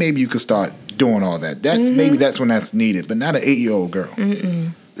in, then maybe you could start doing all that. Maybe that's when that's needed, but not an 8-year-old girl.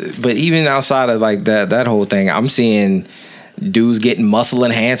 Mm-mm. But even outside of like that whole thing, I'm seeing dudes getting muscle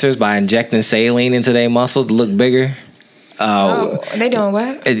enhancers by injecting saline into their muscles to look bigger. They doing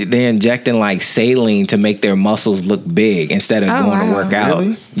what? They're injecting like saline to make their muscles look big instead of going to work out.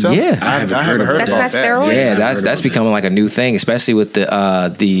 Really? Yeah, I haven't heard that's about not steroid. Yeah, that's becoming like a new thing, especially with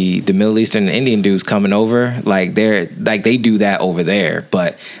the Middle Eastern and Indian dudes coming over. Like they do that over there,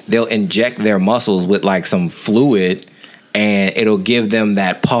 but they'll inject their muscles with like some fluid, and it'll give them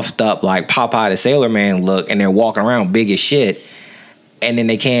that puffed up like Popeye the Sailor Man look, and they're walking around big as shit, and then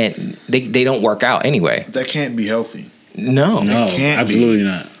they don't work out anyway. That can't be healthy. No, absolutely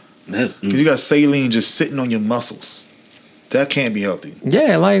not. Because you got saline just sitting on your muscles. That can't be healthy.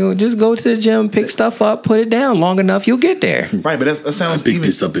 Yeah, like just go to the gym, pick stuff up, put it down long enough, you'll get there. Right, but that sounds pick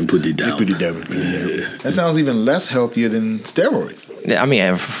this up and put it down. That sounds even less healthier than steroids. I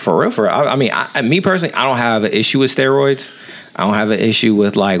mean, for real. I mean, me personally, I don't have an issue with steroids. I don't have an issue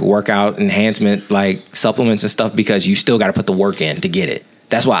with like workout enhancement, like supplements and stuff, because you still got to put the work in to get it.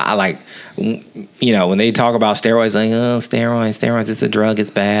 That's why I like, when they talk about steroids, like, steroids, it's a drug, it's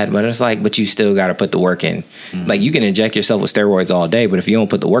bad. But it's like, but you still got to put the work in. Mm-hmm. Like, you can inject yourself with steroids all day, but if you don't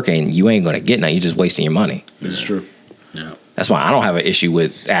put the work in, you ain't going to get nothing. You're just wasting your money. This is true. Yeah. That's why I don't have an issue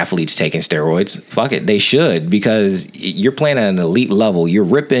with athletes taking steroids. Fuck it. They should, because you're playing at an elite level. You're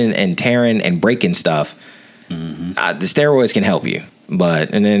ripping and tearing and breaking stuff. Mm-hmm. The steroids can help you.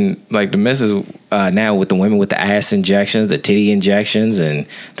 And then like the misses now with the women with the ass injections, the titty injections, and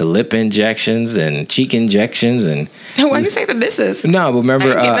the lip injections and cheek injections, and why you say the misses? No, but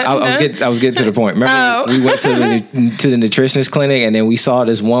remember, I was getting to the point. Remember, we went to the nutritionist clinic, and then we saw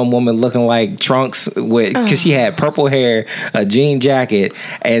this one woman looking like Trunks because she had purple hair, a jean jacket,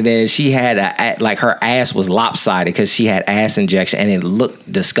 and then she had like her ass was lopsided because she had ass injection, and it looked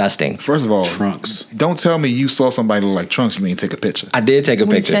disgusting. First of all, Trunks. Don't tell me you saw somebody look like Trunks. You ain't take a picture. I did take a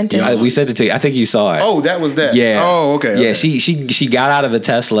picture. We sent it to you. I think you saw it. Oh, that was that. Yeah. Oh, okay. Yeah, okay. She got out of a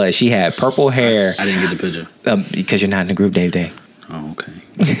Tesla. She had purple hair. I didn't get the picture because you're not in the group, Dave. Oh, okay.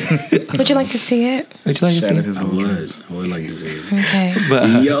 Would you like to see it? Would you like to see it? I would like to see it. Okay.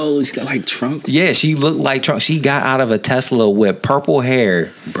 But, yo, she got like Trunks. Yeah, she looked like Trunks. She got out of a Tesla with purple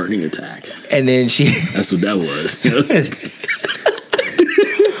hair. Burning attack. And then that's what that was.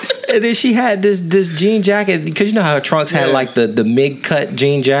 And then she had this jean jacket, because you know how Trunks had like the mid cut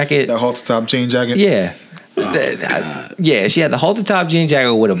jean jacket, the halter top jean jacket. Yeah. Yeah, she had the halter top jean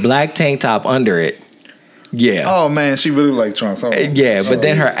jacket with a black tank top under it. Yeah. Oh man, she really liked trunks. Oh, Yeah, but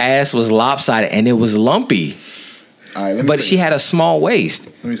then her ass was lopsided and it was lumpy. All right, let me But say she this. had a small waist.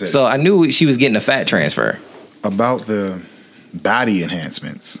 me say So this. I knew she was getting a fat transfer. About the body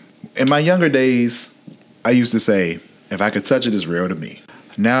enhancements. In my younger days, I used to say, if I could touch it, it's real to me.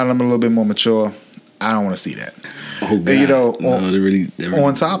 Now that I'm a little bit more mature, I don't want to see that. Oh, God. And, you know, No, on, they really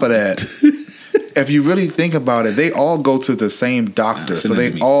on top of that, if you really think about it, they all go to the same doctor, so send it they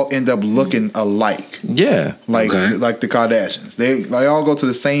to me. all end up looking alike, Yeah. like Okay. like the Kardashians. They all go to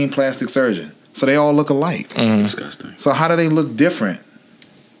the same plastic surgeon, so they all look alike. disgusting. So how do they look different?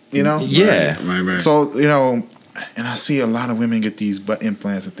 You know? Yeah. Right. So, you know, and I see a lot of women get these butt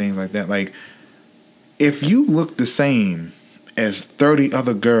implants and things like that. Like, if you look the same as 30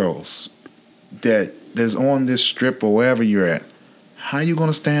 other girls that's on this strip or wherever you're at, how you going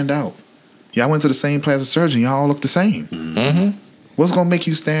to stand out? Y'all went to the same plastic surgeon. Y'all all look the same. Mm-hmm. What's going to make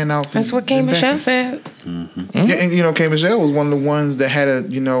you stand out? That's what K. than Michelle Becky? said. Yeah, and you know, K. Michelle was one of the ones that had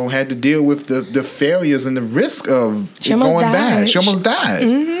to deal with the failures and the risk of She it almost going bad. died. She almost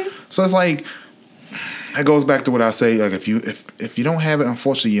died. So it's like, it goes back to what I say. Like, if you don't have it,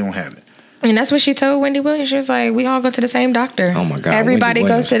 unfortunately, you don't have it. And that's what she told Wendy Williams. She was like, we all go to the same doctor. Oh, my God, Everybody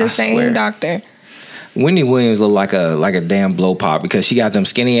Wendy goes to the Williams, I same swear. doctor. Wendy Williams looked like a damn blow pop because she got them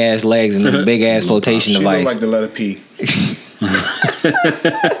skinny ass legs and them big ass flotation She device. looked like the letter P.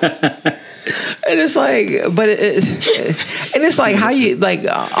 And it's like, but and it's like how you like.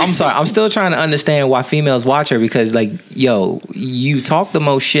 I'm sorry, I'm still trying to understand why females watch her because like, yo, you talk the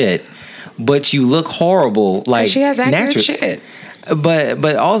most shit, but you look horrible. Like She has accurate natu- shit.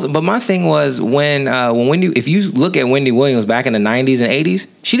 But my thing was when Wendy, if you look at Wendy Williams back in the 90s and 80s,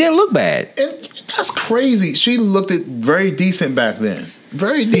 she didn't look bad. And that's crazy. She looked very decent back then.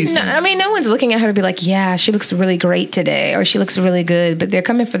 Very decent. No, I mean, no one's looking at her to be like, yeah, she looks really great today or she looks really good, but they're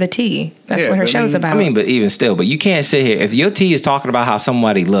coming for the tea. That's Yeah, what her I show's mean- about. I mean, but even still, but you can't sit here if your tea is talking about how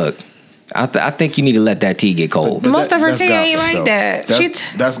somebody looked. I think you need to let that tea get cold. But most of her that's tea ain't gossip, like though.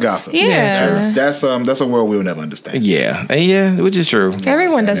 that. That's gossip. Yeah. That's a world we'll never understand. Yeah, which is true.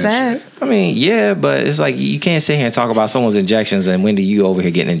 Everyone does Understand that. that I mean, yeah, but it's like you can't sit here and talk about someone's injections and Wendy, you over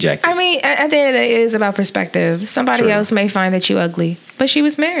here getting injected. I mean, at the end of the day, it is about perspective. Somebody True. else may find that you ugly, but she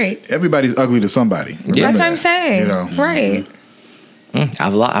was married. Everybody's ugly to somebody. Remember That's what that, I'm saying. You know? Right.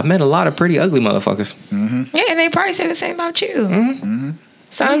 I've met a lot of pretty ugly motherfuckers. Yeah, and they probably say the same about you.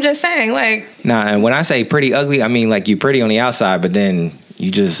 So I'm just saying, like, Nah, and when I say pretty ugly, I mean like you pretty on the outside, but then you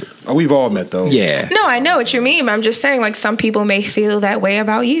just Oh, we've all met those. yeah. no, I know what you mean, but I'm just saying, like, some people may feel that way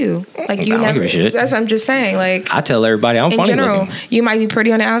about you. Like, you I don't never. give a shit. That's what I'm just saying. Like, I tell everybody I'm in funny general, looking. you might be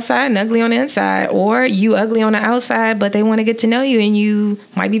pretty on the outside and ugly on the inside, or you ugly on the outside, but they want to get to know you, and you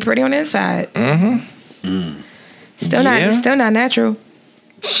might be pretty on the inside. Still Yeah. not natural.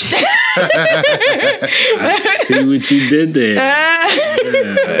 I see what you did there.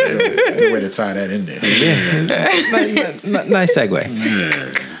 Good way to tie that in there. Nice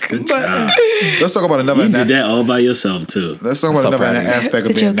segue. Good job. Let's talk about another. You did that all by yourself too. Let's talk about So another proud of you. aspect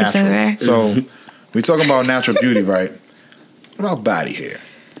of The being joke is natural. over. So we talking about natural beauty, right? What about body hair,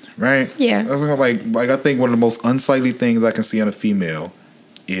 right? Yeah. That's like I think one of the most unsightly things I can see on a female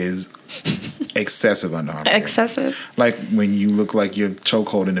is excessive underarm hair. Excessive. Like when you look like you're choke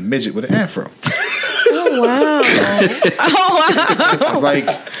holding a midget with an afro. Oh wow. It's like,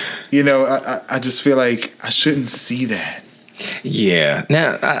 you know, I just feel like I shouldn't see that. Yeah.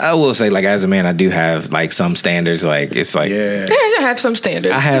 Now I will say, like, as a man, I do have like some standards. Like it's like Yeah. I have some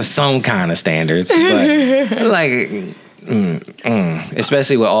standards. I have some kind of standards, but like.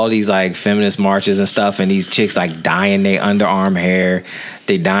 Especially with all these like feminist marches and stuff, and these chicks like dyeing their underarm hair,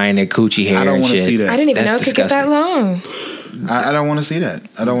 they dyeing their coochie hair. I don't and want to shit. see that. I didn't even That's know it could get that long. I don't want to see that.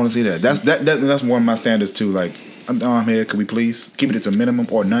 I don't want to see that. That's one of my standards too. Like, underarm hair, could we please keep it to a minimum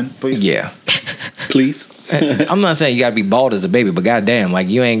or none, please? Yeah. Please. I'm not saying you got to be bald as a baby, but goddamn, like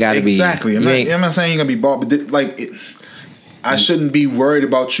you ain't got to be Exactly. I'm not saying you're gonna be bald, but I shouldn't be worried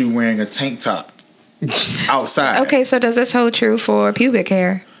about you wearing a tank top outside. Okay, so does this hold true for pubic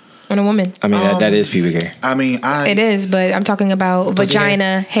hair on a woman? I mean, that is pubic hair. I mean, It is, but I'm talking about Pussy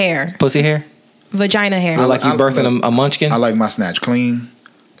vagina hair. Pussy hair? Vagina hair. Look like you birthing a munchkin? I like my snatch clean,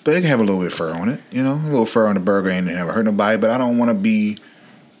 but it can have a little bit of fur on it. You know, a little fur on the burger ain't never hurt nobody. But I don't want to be,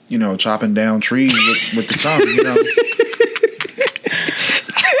 you know, chopping down trees with the tongue. You know,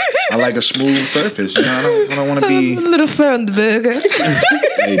 I like a smooth surface. You know, I don't want to be. A little fur on the burger.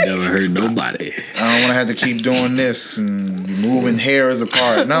 Ain't never hurt nobody. I don't want to have to keep doing this and moving hairs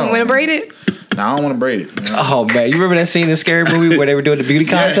apart. No, Want to braid it? Nah, I don't want to braid it. Oh man, you remember that scene in Scary Movie where they were doing the beauty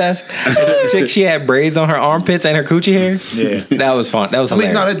contest? The chick, she had braids on her armpits and her coochie hair. Yeah. That was fun. That was I mean,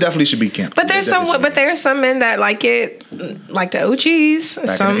 hilarious. no, that definitely should be kempt. But there's some men that like it, like the OGs,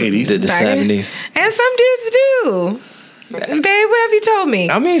 Back in the 80s. The 70s. and some dudes do. Babe, what have you told me?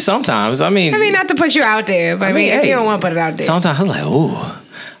 I mean, sometimes. I mean, not to put you out there, but I mean, if hey, you don't want to put it out there. sometimes I'm like, oh,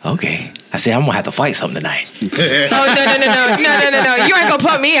 okay. I say I'm gonna have to fight something tonight. Oh no! You ain't gonna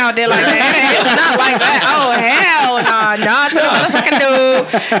put me out there like that. It's not like that. Oh hell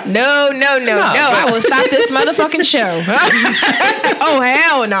no! No! I will stop this motherfucking show. Oh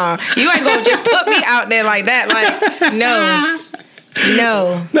hell no! You ain't gonna just put me out there like that. Like no.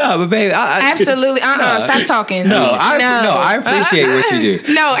 No, but baby, Absolutely. Stop talking. I appreciate what you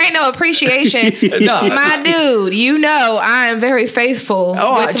do. No, ain't no appreciation. No. My dude, you know I am very faithful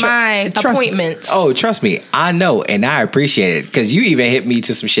with my appointments. Trust me, I know, and I appreciate it because you even hit me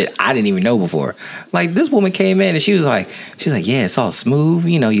to some shit I didn't even know before. Like this woman came in and she's like, yeah, it's all smooth.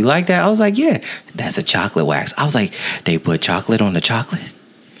 You know, you like that? I was like, yeah, that's a chocolate wax. I was like, they put chocolate on the chocolate.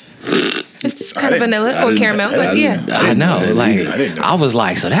 It's kind of vanilla or caramel, but yeah. I know. I didn't know. I was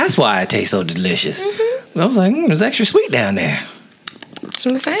like, so that's why it tastes so delicious. I was like, it's extra sweet down there. That's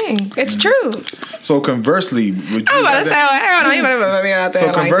what I'm saying. It's true. So conversely, would you I'm about to say, hell no, you better put me out there.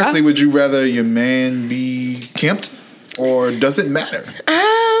 So conversely, would you rather your man be kempt, or does it matter?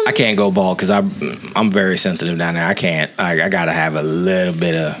 I can't go bald because I'm very sensitive down there. I can't. I gotta have a little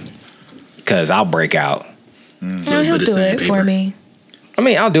bit of, because I'll break out. No, he'll do it for me. I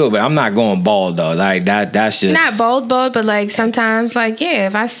mean, I'll do it, but I'm not going bald though. Like that's just not bald, but like sometimes, like yeah,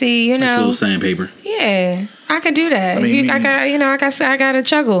 if I see, you know, a little sandpaper. Yeah, I could do that. I mean, I got to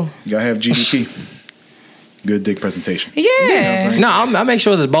juggle. You gotta have GDP. Good dick presentation. Yeah. No, I make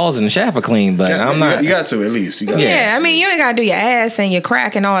sure the balls and the shaft are clean, but I'm not. You got to at least. You got Yeah, I mean, you ain't gotta do your ass and your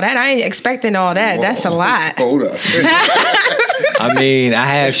crack and all that. I ain't expecting all that. Whoa. That's a lot. Hold up. I mean, I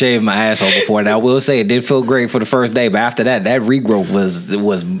have shaved my asshole before, and I will say it did feel great for the first day, but after that regrowth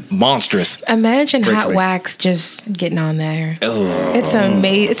was monstrous. Imagine hot Prickly. wax just getting on there. Ugh. It's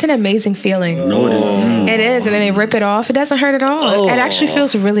an amazing feeling. No, it isn't. It is, and then they rip it off. It doesn't hurt at all. Oh. It actually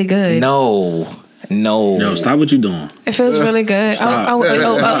feels really good. No. No, stop what you doing. It feels really good. Stop.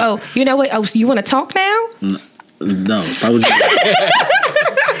 Oh. You know what? Oh, so you want to talk now? No, stop what you doing.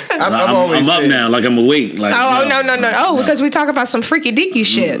 I've I'm always up said, now, like I'm awake. Like No. Oh, because we talk about some freaky deaky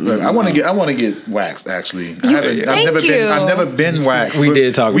shit. Look, I want to get waxed. Actually, I've never been waxed. We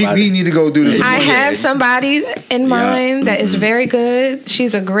did talk about We it. need to go do this. I have somebody in mind that is very good.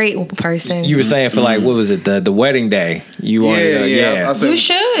 She's a great person. You were saying for like what was it the wedding day? You wanted I said, You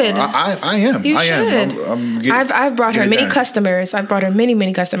should. I am. You I am. should. I'm getting, I've brought her many customers. I've brought her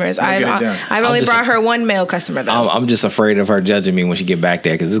many customers. get it done. I've only just brought her one male customer though. I'm just afraid of her judging me when she get back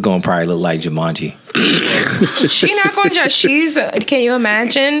there because it's gonna probably look like Jumanji. She's not going to judge. Can you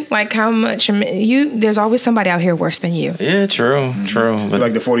imagine like how much there's always somebody out here worse than you. Yeah, true. But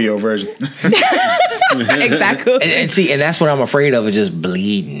like the 40-year-old version. Exactly. and see, and that's what I'm afraid of, is just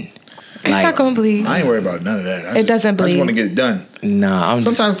bleeding. It's not going to bleed. I ain't worried about none of that. It doesn't bleed. I just want to get it done. Nah,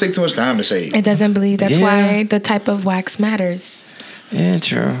 Sometimes it takes too much time to shave. It doesn't bleed. That's Yeah. why the type of wax matters. Yeah,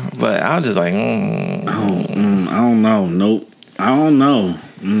 true. But I was just like, I don't know. Nope. I don't know.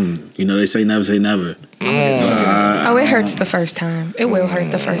 You know they say never say never. It hurts the first time. It will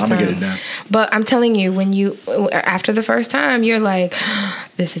hurt the first I'm time. gonna get it done. But I'm telling you, after the first time, you're like,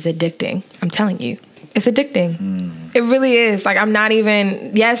 this is addicting. I'm telling you. It's addicting. It really is. Like, I'm not going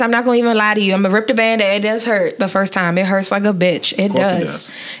to even lie to you. I'm going to rip the Band-Aid. It does hurt the first time. It hurts like a bitch. It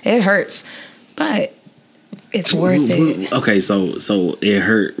does. It hurts. But it's worth it. Okay, so it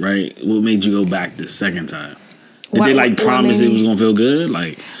hurt, right? What made you go back the second time? Did What- they like what promise made it was me- gonna feel good?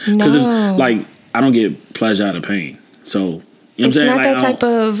 Like, because it's No. like I don't get pleasure out of pain. So you know what I'm It's saying? not Like, that I type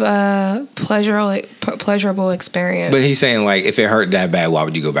don't- of pleasurable experience. but he's saying like, if it hurt that bad, why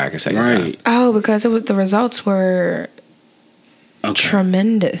would you go back a second time? right. Oh, because the results were Okay.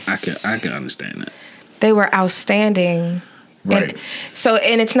 tremendous. I can understand that. They were outstanding. Right.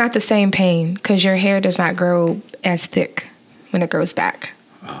 And it's not the same pain because your hair does not grow as thick when it grows back.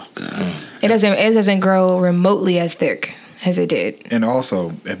 Oh god. It doesn't grow remotely as thick as it did. And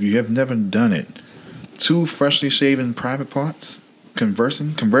also, if you have never done it, two freshly shaven private parts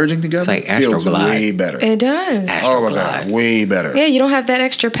converging together like feels Astroglide. way better. It does. Oh my god, way better. Yeah, you don't have that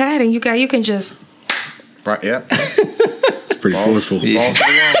extra padding. You can just Right, yeah. It's pretty forceful. Balls to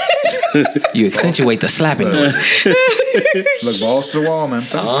the wall. You accentuate the slapping noise. Look, balls to the wall, man. I'm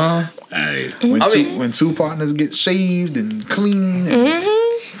telling you. Hey. When two partners get shaved and clean, and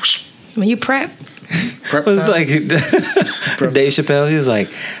when you prep. Prep was time? like Dave Chappelle. He was like,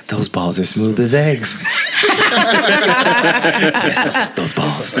 "Those balls are smooth as eggs." Those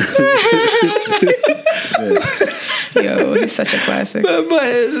balls. Yo, he's such a classic. But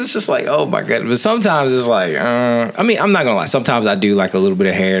it's just like, oh my god. But sometimes it's like, I mean, I'm not gonna lie. Sometimes I do like a little bit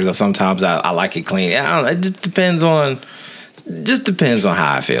of hair. Or sometimes I like it clean. I don't know. It just depends on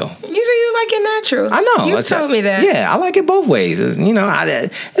how I feel. You say you like it natural. I know. You told me that. Yeah, I like it both ways. You know,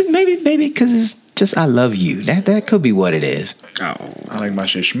 it's maybe because it's just I love you. That could be what it is. Oh. I like my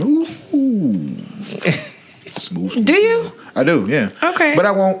shit smooth. Smooth. Do you? I do, yeah. Okay. But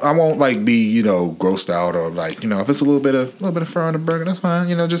I won't like be, grossed out or like, if it's a little bit of fur on the burger, that's fine.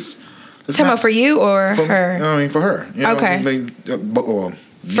 Just it's Talking not- about for you or for, her? I mean, for her. Okay.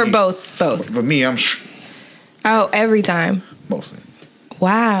 For me. both. For me, I'm Oh, every time. mostly.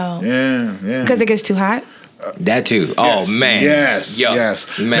 Wow. Yeah. Because it gets too hot. That too. Oh man. Yes. Yo,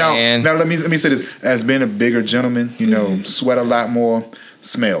 Yes. man. Now let me say this. As being a bigger gentleman, sweat a lot more,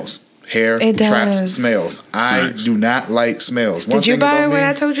 smells. Hair It traps does. smells. I Facts. do not like smells. Did you buy what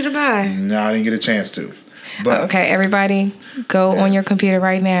I told you to buy? No, I didn't get a chance to. But Okay, everybody, go on your computer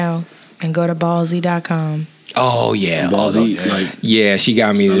right now and go to ballsy.com. Oh yeah. Ballsy, those- like, Yeah, she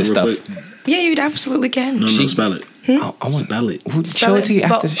got me spell it this real stuff. quick. Yeah, you absolutely can. No, spell it. I want Spell it. show it to you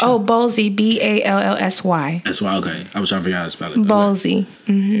after the show. Oh, Ballsy, Ballsy. That's why, okay. I was trying to figure out how to spell it. Ballsy.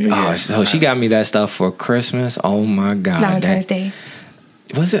 Oh, so she got me that stuff for Christmas. Oh my god. Valentine's Day.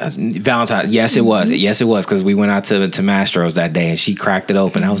 Was it Valentine? Yes, it was. Yes, it was because we went out to Mastro's that day and she cracked it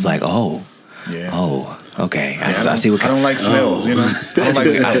open. I was like, okay. I see what I don't like smells. I don't like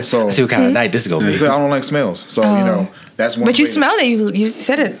smells. So I see what kind of night this is gonna be. I don't like smells. So that's one. But you way- smelled it. You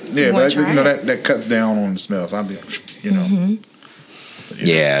said it. Yeah, You wanna but try it? that cuts down on the smells. I'll be,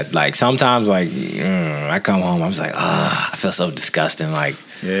 Yeah, like sometimes, like I come home, I was like, I feel so disgusting. Like,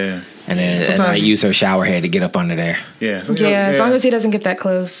 yeah, and then Sometimes I you- use her shower head to get up under there. yeah, Yeah, as long as he doesn't get that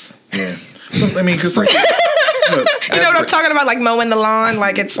close. yeah. I mean, because You know what I'm talking about? Like mowing the lawn,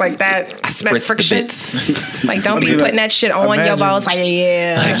 like it's like that Spritz friction. the bits. Like don't I be mean, putting that shit on your imagine- balls. Like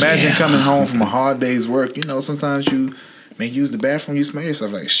yeah. imagine coming home from a hard day's work. Sometimes you may use the bathroom. You smell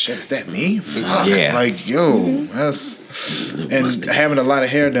yourself like shit. Is that me? Fuck. Yeah. Like that's and having a lot of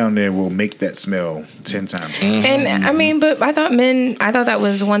hair down there will make that smell 10 times. And I mean, but I thought that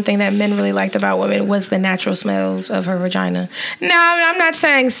was one thing that men really liked about women was the natural smells of her vagina. No, I'm not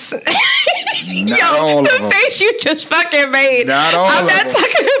saying. all The of 'em. face you just fucking made. Not all I'm of not 'em.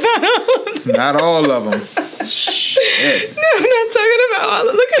 talking about all of them. Not all of them. Shit. No, I'm not talking about all of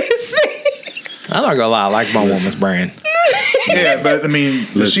them. Look at his face. I'm not gonna lie, I like my woman's brand. Yeah, but I mean,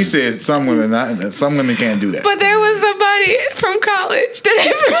 she Listen. said some women can't do that. But there was somebody from college that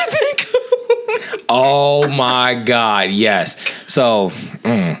had Oh my god, yes. So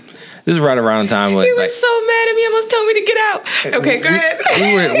this is right around the time when He was so mad at me, almost told me to get out. Okay, go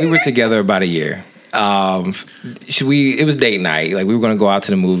ahead. we were together about a year. It was date night. Like we were gonna go out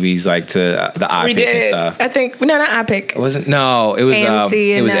to the movies, like to the We iPic and did. stuff. I think no, not iPic. It wasn't. No, it was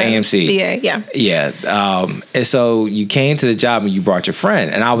AMC. it was and, AMC. VA, yeah. Yeah. And so you came to the job and you brought your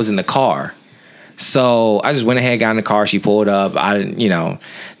friend, and I was in the car. So I just went ahead, got in the car. She pulled up. I didn't,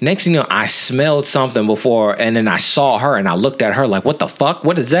 Next thing you know, I smelled something before, and then I saw her, and I looked at her like, "What the fuck?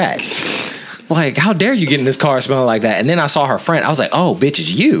 What is that?" Like, how dare you get in this car smelling like that? And then I saw her friend. I was like, "Oh, bitch,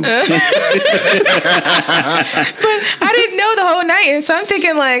 it's you." But I didn't know the whole night, and so I'm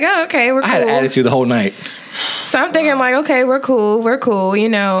thinking like, oh, okay, we're cool. I had an attitude the whole night. So I'm thinking like, okay, we're cool,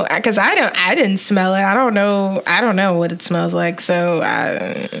 because I didn't smell it. I don't know what it smells like. So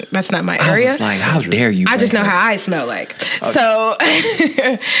that's not my I area. was like, how dare you? I just know bring her- how I smell like. So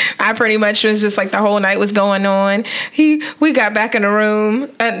I pretty much was just like the whole night was going on. We got back in the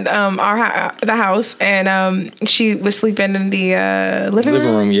room and the house, and she was sleeping in the living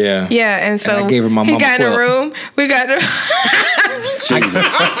room. Yeah. Yeah, and so I gave her my he mama got in the quilt. room. We got Jesus.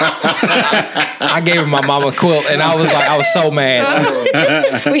 I gave her my mama quilt, and I was so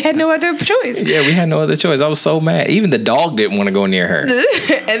mad. we had no other choice. Yeah, we had no other choice. I was so mad. Even the dog didn't want to go near her.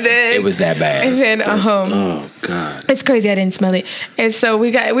 And then It was that bad. And then Oh God. it's crazy. I didn't smell it. And so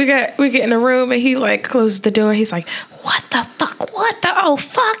we get in the room, and he like closed the door. He's like, "What the fuck? What the oh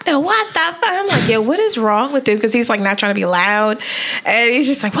fuck no? What the fuck?" I'm like, "Yo, what is wrong with you?" Because he's like not trying to be loud, and he's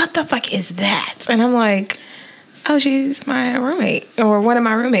just like, "What the fuck is that?" And I'm like, "Oh, she's my roommate or one of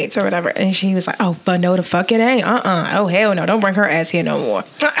my roommates or whatever." And she was like, "Oh, but no, the fuck it ain't. Oh hell no, don't bring her ass here no more."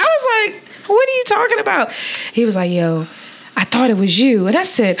 I was like, "What are you talking about?" He was like, "Yo, I thought it was you," and I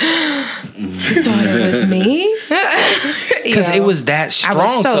said, "You thought it was me?" Because it was that strong. I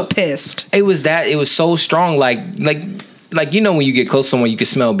was so pissed. It was so strong. Like like, you know, when you get close to someone, you can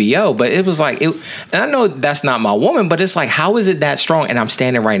smell BO, but it was like, and I know that's not my woman, but it's like, how is it that strong? And I'm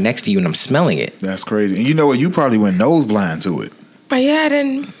standing right next to you and I'm smelling it. That's crazy. And you know what? You probably went nose blind to it. But yeah, I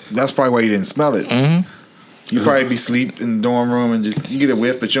didn't. That's probably why you didn't smell it. You probably be asleep in the dorm room and just you get a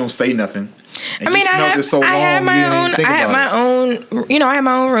whiff, but you don't say nothing. And I mean, I had my own. You know, I had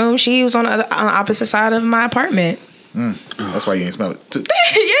my own room. She was on the opposite side of my apartment. That's why you ain't smell it.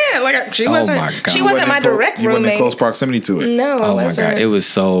 Yeah, like she wasn't. my God. She wasn't my direct You wasn't in roommate. close proximity to it. No, Oh my God. It was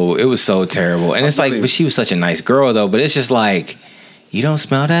so terrible. And it's like, but she was such a nice girl though, but it's just like, you don't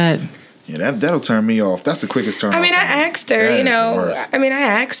smell that? Yeah, that'll turn me off. That's the quickest turn. I mean, I asked her. That You is the know, worst. I mean, I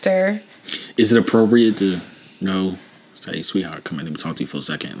asked her. Is it appropriate to say, sweetheart, come in, let me talk to you for a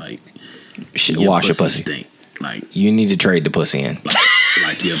second? Like, Wash your pussy. stink. Like, You need to trade the pussy in.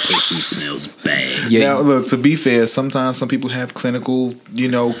 like your pussy smells bad. Yeah. Now, look, to be fair, sometimes some people have clinical,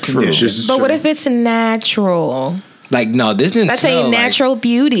 conditions. This is But true. what if it's natural? Like, no, this didn't That's smell a natural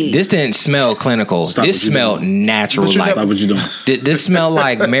beauty. This didn't smell clinical. Stop This what you smelled doing. natural. But you Like, Stop what you doing. this smelled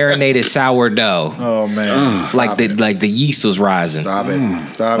like marinated sourdough. Oh man, Like the yeast was rising. Stop it,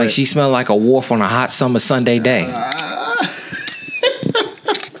 stop Like it. she smelled like a wharf on a hot summer Sunday day.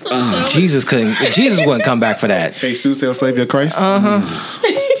 Jesus wouldn't come back for that. Jesus, El Savior Christ. Oh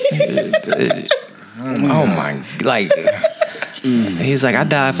my, like he's like, I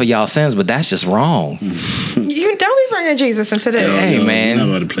died for y'all sins, but that's just wrong. You don't be bringing Jesus into this. Hey, man. I'm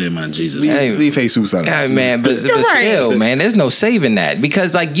about to play my Jesus. Hey. Leave Jesus out of Yeah, this. man, but right. still, man, there's no saving that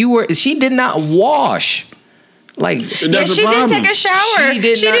because like she did not wash. Like Yeah, That's she the didn't problem. take a shower. She She,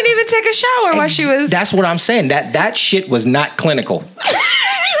 did not- didn't even take a shower while she was. That's what I'm saying. That shit was not clinical.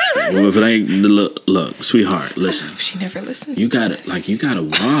 Well, if it ain't, look, sweetheart, listen. She never listens. You gotta wash.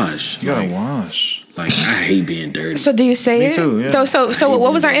 You gotta wash. Like, I hate being dirty. So do you say Me it? too, yeah. So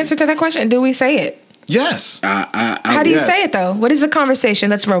what was our answer to that question? Do we say it? Yes. How do you yes. say it though? What is the conversation?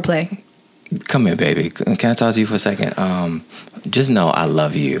 Let's role play. Come here, baby. Can I talk to you for a second? Just know I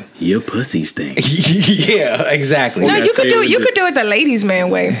love you. Your pussy stink. Yeah, exactly. No, Yeah, you could say do it you with could do it the ladies' man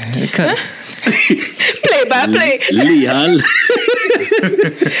way. Come, Play by play. Leon.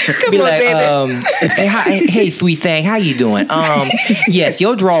 Come be on, like, baby. hey, hey, sweet thing, how you doing? Yes,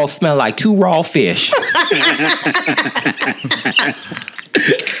 your drawers smell like 2 raw fish.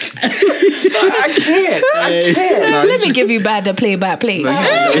 I can't. No, Let me give you back the play by play. You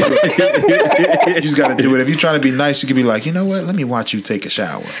just gotta do it. If you're trying to be nice, you can be like, you know what? Let me watch you take a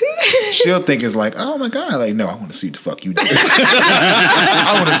shower. She'll think it's like, oh my God. Like, no, I want to see what the fuck you do.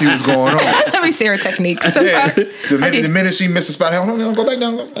 I want to see what's going on. Let me see her techniques. Yeah. The minute she misses a spot, hold on, go back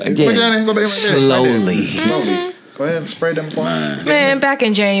down. Go back Yeah. down and go back right there. Slowly. Slowly. Go ahead and spray them. Man, back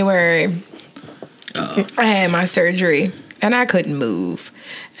in January, I had my surgery and I couldn't move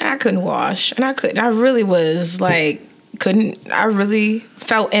and I couldn't wash and I really was like, I really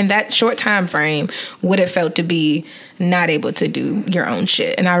felt in that short time frame what it felt to be not able to do your own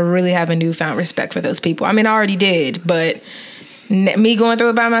shit. And I really have a newfound respect for those people. I mean, I already did, but me going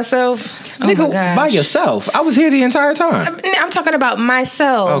through it by myself, oh my Nigga, gosh. by yourself. I was here the entire time. I'm talking about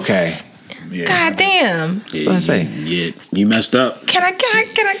myself. Okay. Yeah. God damn. Yeah, what I say. Yeah, you messed up. Can I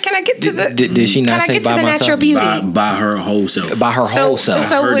get to the Did she not can I say get to by the myself? natural beauty? By her whole self. By her whole self.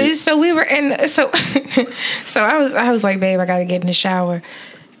 So we were in so I was like, babe, I gotta get in the shower.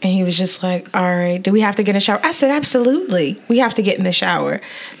 And he was just like, all right, do we have to get in the shower? I said, absolutely. We have to get in the shower.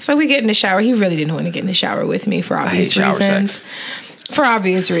 So we get in the shower. He really didn't want to get in the shower with me for obvious shower reasons. sex. For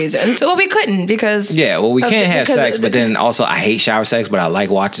obvious reasons. Well, we couldn't because Yeah, well, we can't have sex, but then. then also I hate shower sex, but I like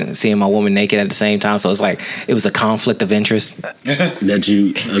seeing my woman naked at the same time. So it's like it was a conflict of interest. That you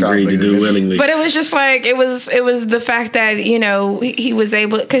agreed to do willingly. But it was just like it was the fact that he was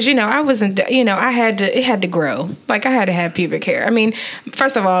able because I wasn't it had to grow, like I had to have pubic hair. I mean,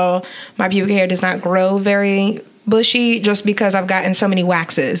 first of all, my pubic hair does not grow very bushy just because I've gotten so many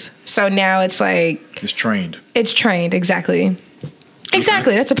waxes. So now it's like It's trained. it's trained exactly.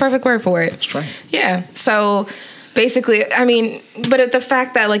 That's a perfect word for it. It's trained. Yeah. So basically, I mean, but the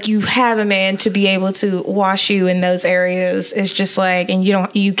fact that like you have a man to be able to wash you in those areas is just like, and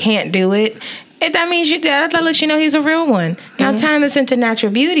you can't do it. That means that lets you know he's a real one. Now, tying this into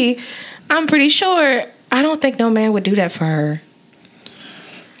natural beauty, I'm pretty sure I don't think no man would do that for her.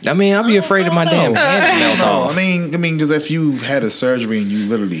 I mean, I'd be afraid of my damn hands melt No, off. I mean, because if you had a surgery and you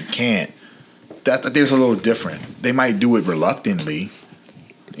literally can't, there's a little different. They might do it reluctantly.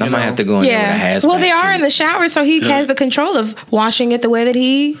 I might have to go in there with a hazmat Well, they are suit. in the shower, so he has the control of washing it the way that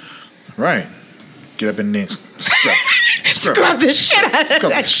he. Right. Get up in there, Scrub the shit out of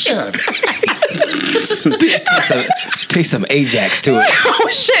that shit. Take some Ajax to it. Oh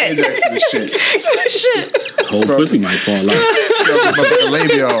shit. Shit. Whole pussy might fall out. Scrub the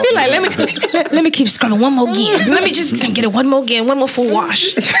labia off. Like, let me keep scrubbing one more again. Let me just get it one more again, one more full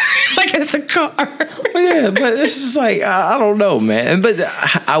wash. Like it's a car. Yeah, but it's just like I don't know, man. But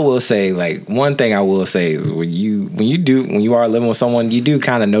I will say, like, one thing I will say is when you are living with someone, you do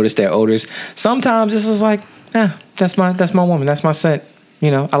kind of notice their odors. Sometimes this is like, that's my woman, that's my scent. You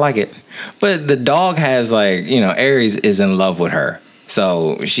know, I like it. But the dog has, like, you know, Aries is in love with her,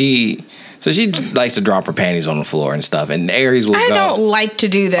 so she likes to drop her panties on the floor and stuff. And Aries will. I don't like to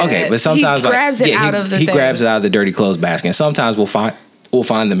do that. Okay, but sometimes he grabs it out of the he thing. grabs it out of the dirty clothes basket. And sometimes we'll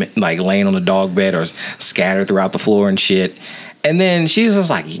find them like laying on the dog bed or scattered throughout the floor and shit. And then she's just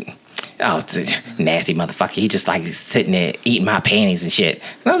like, oh, nasty motherfucker. He just like sitting there eating my panties and shit.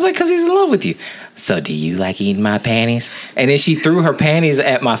 And I was like, because he's in love with you. So do you like eating my panties? And then she threw her panties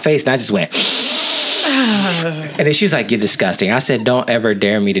at my face and I just went, and then she's like, you're disgusting. I said, don't ever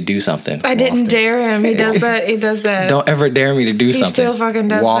dare me to do something. I didn't dare him. He does that. He does that. Don't ever dare me to do He something. still fucking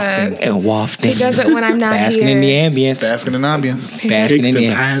does Wafting. that. And wafting. He does it when I'm not Basking here. in the ambience. Basking in ambience. Basking in the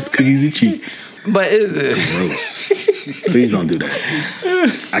ambience. Pies, cookies, and cheeks. But Gross. Please don't do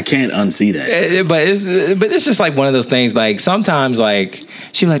that. I can't unsee that. but it's just like one of those things. Like sometimes, like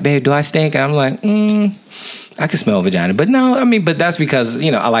she be like, "Babe, do I stink?" And I'm like, I can smell vagina, but no, I mean, but that's because,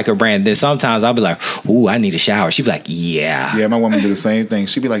 you know, I like her brand. Then sometimes I'll be like, "Ooh, I need a shower." She'd be like, "Yeah." Yeah, my woman do the same thing.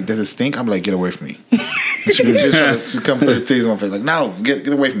 She'd be like, "Does it stink?" I'm like, "Get away from me." She'd come put the tease on my face like, "No, get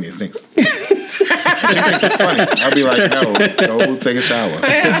away from me. It stinks." She thinks it's funny. I'll be like, "No, go take a shower."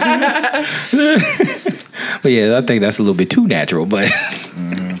 But yeah, I think that's a little bit too natural. But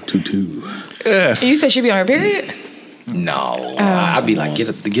Tutu. You said she be on her period? no, I'd be like, get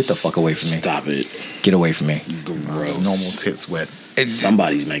the fuck away from me. Stop it. Get away from me. Gross. Normal tit sweat.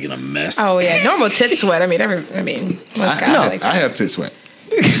 Somebody's making a mess. Oh yeah, normal tit sweat. I mean, most guys like that. I have tit sweat.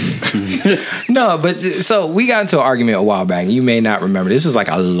 No, but so we got into an argument a while back. You may not remember. This was like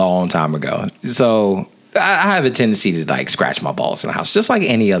a long time ago. So I have a tendency to like scratch my balls in the house, just like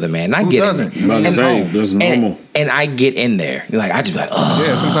any other man. And I Who get doesn't? it. I'm about to say, that's normal. And I get in there. Like I just be like, oh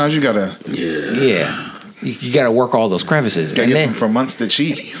Yeah, sometimes you gotta yeah. You got to work all those crevices. get And some then, from Munster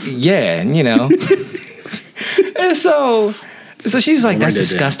cheese. yeah, you know. And so she was like, Don't write "That's that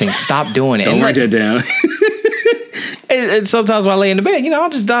disgusting. Stop doing it." Don't And write like, that down. and sometimes when I lay in the bed, you know,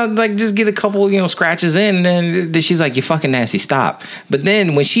 I'll just get a couple, you know, scratches in, and then she's like, "You're fucking nasty. Stop." But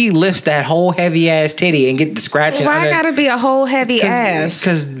then when she lifts that whole heavy ass titty and get the scratching, Why gotta be a whole heavy ass?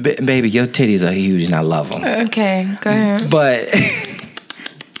 Because baby, your titties are huge and I love them. Okay, go ahead. But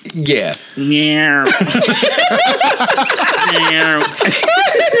yeah.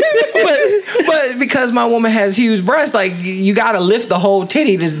 But because my woman has huge breasts, like you gotta lift the whole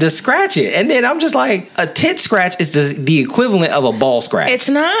titty to scratch it, and then I'm just like, a tit scratch is the equivalent of a ball scratch. It's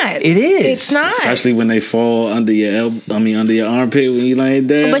not. It is. It's not. Especially when they fall under your under your armpit when you lay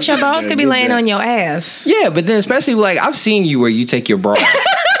down. But your balls could be laying on your ass. Yeah, but then especially like I've seen you where you take your bra.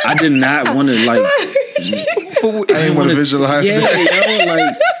 I did not want to like. I didn't want to visualize that. Yeah, you know,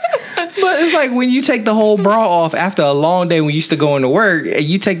 like. But it's like when you take the whole bra off after a long day when you used to go into work, and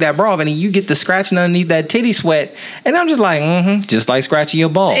you take that bra off and you get the scratching underneath that titty sweat, and I'm just like, just like scratching your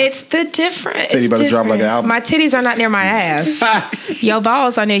balls. It's the difference. Titty about to drop like an album. My titties are not near my ass. Your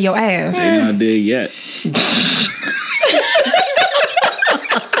balls are near your ass. They're not there yet.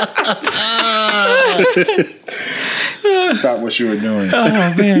 Stop what you were doing.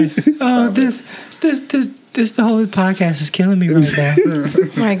 Oh man! Oh, this the whole podcast is killing me right now.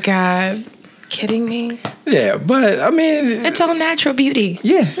 My God. Kidding me? Yeah, but I mean, It's all natural beauty.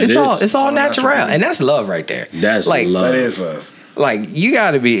 yeah, it's is. all natural, and that's love right there. That's like love. That is love. like you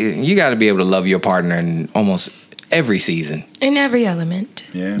got to be able to love your partner in almost every season. In every element.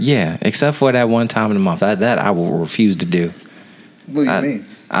 Yeah. Yeah, except for that one time in the month. That I will refuse to do. What do you mean?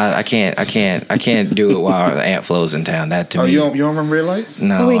 I can't do it while the aunt flows in town. That to Oh, me, you don't remember Red Lights?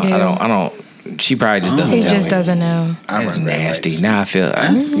 no, We do. I don't. She probably just doesn't He tell just me. doesn't know. I That's run Red nasty. Lights. Now I feel.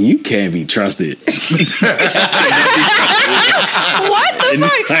 You can't be trusted. What the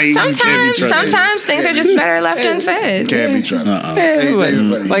fuck? Like, you can't be trusted. Sometimes things are just better left unsaid. Can't be trusted. Uh-uh. Hey, Like,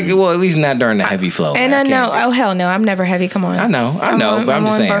 David, like, well, at least not during the heavy flow. And I know, can't- oh hell no, I'm never heavy. Come on. I know, I'm but I'm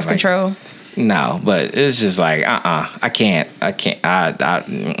just on saying. birth like, control. No, but it's just like, I can't.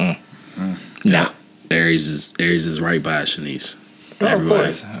 No. Aries is right by Shanice. Oh, of Everybody.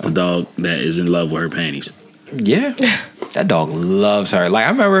 course. It's the dog that is in love with her panties. Yeah. That dog loves her. Like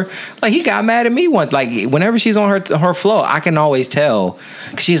I remember, like he got mad at me once. Like whenever she's on her flow, I can always tell.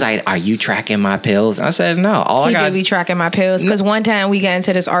 'Cause she's like, "Are you tracking my pills?" And I said, "No." He did be tracking my pills because one time we got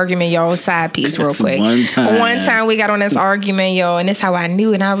into this argument, y'all. Side piece, real quick. One time we got on this argument, yo, and this how I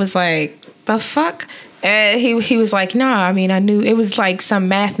knew, and I was like, "The fuck." And he was like, "Nah, I mean, I knew it was like some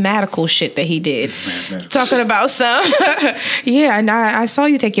mathematical shit that he did, talking about some." Yeah, and I saw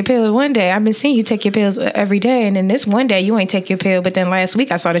you take your pill one day. I've been seeing you take your pills every day, and then this one day you ain't take your pill, but then last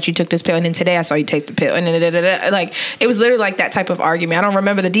week I saw that you took this pill, and then today I saw you take the pill, and then like it was literally like that type of argument. I don't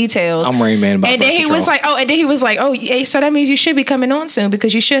remember the details. I'm Rain Man about. And then he was like, "Oh, yeah, so that means you should be coming on soon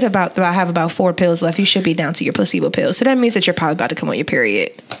because you should have about 4 pills left. You should be down to your placebo pills. So that means that you're probably about to come on your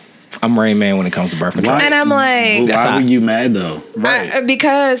period." I'm Rain Man when it comes to birth control. And I'm like, why were you mad though? Right.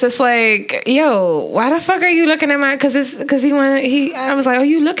 Because it's like, yo, why the fuck are you looking at my? Because I was like, oh,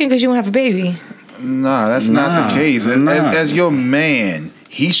 you looking because you want to have a baby? Nah, that's not the case. As your man,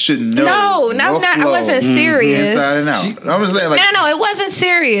 he should know. No, not. I wasn't serious. Inside and out. I'm just saying, like, no, it wasn't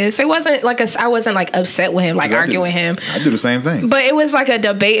serious. It wasn't like I wasn't like upset with him, like arguing with him. I do the same thing. But it was like a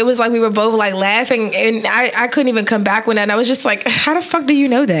debate. It was like we were both like laughing, and I couldn't even come back with that. And I was just like, how the fuck do you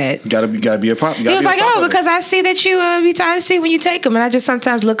know that? Gotta be a pop. He was like, oh, because I see that you be trying to see when you take them, and I just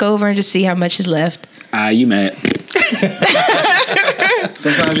sometimes look over and just see how much is left. You mad?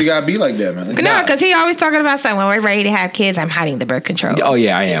 Sometimes you gotta be like that, man. No, because he always talking about something. When we're ready to have kids, I'm hiding the birth control. Oh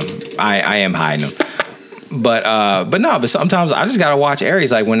yeah, I am. I am hiding them. But sometimes I just gotta watch Aries.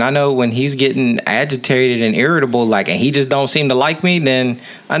 Like when I know when he's getting agitated and irritable, like, and he just don't seem to like me, then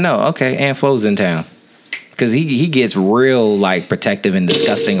I know, okay, Aunt Flo's in town. Cause he gets real like protective and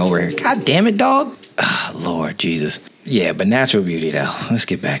disgusting over here. God damn it, dog. Oh, Lord Jesus. Yeah, but natural beauty though. Let's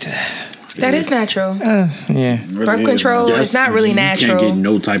get back to that. That is natural. Yeah. Birth control is not really natural. You can't get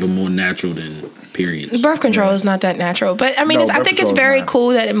no type of more natural than periods. Birth control is not that natural. But I mean, I think it's very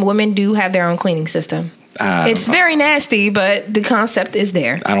cool that women do have their own cleaning system. It's very nasty, but the concept is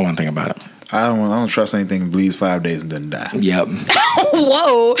there. I don't want to think about it. I don't trust anything that bleeds 5 days and doesn't die. Yep.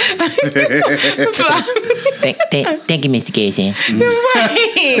 Whoa. Thank you, Mr. Casey.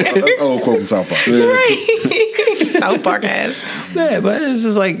 Right. That's an old quote from South Park. Right. South Park ass. Yeah, but it's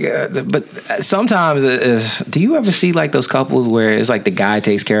just like, but sometimes do you ever see like those couples where it's like the guy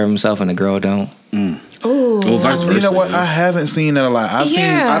takes care of himself and the girl don't? Ooh. Vice versa, You know what? yeah. I haven't seen that a lot. I've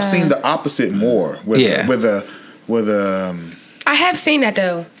seen the opposite more with I have seen that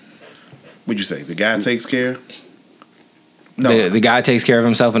though. what'd you say? The guy takes care? No. The guy takes care of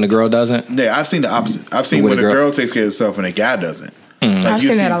himself and the girl doesn't? Yeah, I've seen the opposite. I've seen With when a a girl? girl takes care of herself and a guy doesn't. Like I've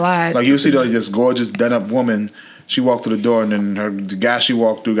seen that a lot. Like you see like this gorgeous done up woman, she walked through the door and then the guy she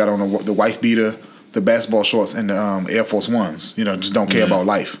walked through got on the wife beater, the basketball shorts and the Air Force Ones. You know, just don't care about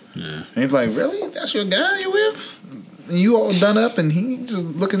life. Yeah. And he's like, really? That's your guy you with? And you all done up and he just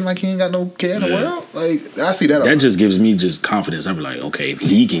looking like he ain't got no care in the world? Like, I see that. That just gives me just confidence. I be like, okay, if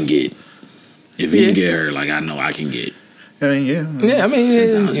he can get her, like I know I can get. I mean, yeah. Yeah, I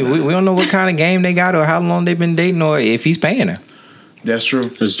mean, we don't know what kind of game they got or how long they've been dating or if he's paying her. That's true.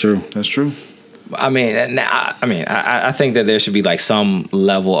 That's true. That's true. I think that there should be like some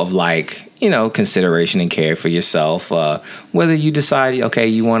level of like, you know, consideration and care for yourself. Whether you decide, okay,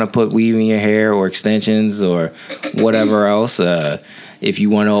 you want to put weave in your hair or extensions or whatever else. If you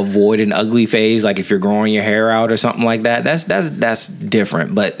want to avoid an ugly phase, like if you're growing your hair out or something like that, that's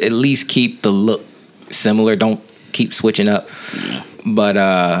different. But at least keep the look similar. Don't keep switching up. But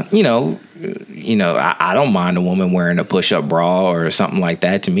I don't mind a woman wearing a push-up bra or something like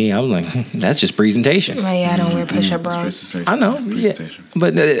that. To me, I'm like, that's just presentation. Oh, yeah, I don't wear push-up bras. I know, yeah.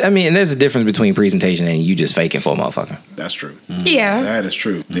 But there's a difference between presentation and you just faking for a motherfucker. That's true. Yeah. That is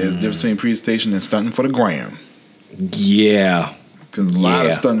true. There's a difference between presentation and stunting for the gram. Yeah. Because a lot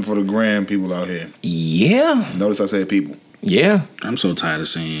of stunting for the gram people out here. Yeah. Notice I said people. Yeah. I'm so tired of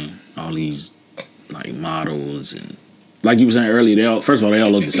seeing all these like models and like you were saying earlier. They all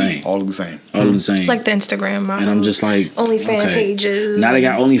look the same. All look the same. All look the same. Like the Instagram models. And I'm just like, OnlyFans pages. Now they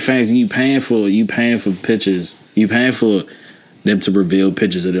got OnlyFans and you paying for pictures. You paying for them to reveal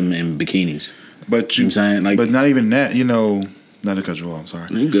pictures of them in bikinis. But you know what I'm saying? Like, but not even that, you know, not to cut you off, I'm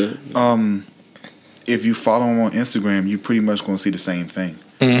sorry. You good. If you follow them on Instagram, you pretty much gonna see the same thing.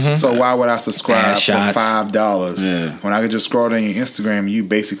 Mm-hmm. So why would I subscribe for shots. $5 when I could just scroll down your Instagram? You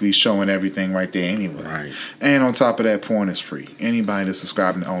basically showing everything right there anyway. Right. And on top of that, porn is free. Anybody that's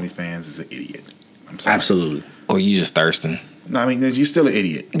subscribing to OnlyFans is an idiot. I'm sorry. Absolutely. Or you just thirsting. No, I mean you're still an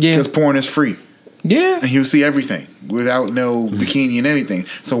idiot. Yeah. Because porn is free. Yeah. And you'll see everything without no bikini and anything.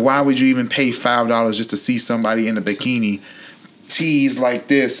 So why would you even pay $5 just to see somebody in a bikini tease like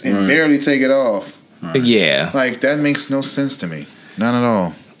this and barely take it off? Yeah. Like that makes no sense to me. None at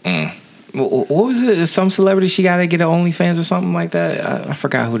all. What was it? Some celebrity she got to get an OnlyFans or something like that. I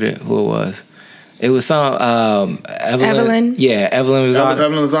forgot who it was. It was some Evelyn. Yeah, Evelyn Lozada.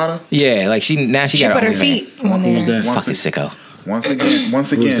 Evelyn Lozada. Yeah, like she got put her her feet on there. Who's that? Fucking sicko.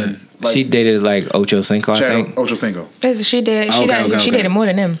 Once again, like, She dated like Ocho Cinco, I think. Ocho Cinco. She did. She dated more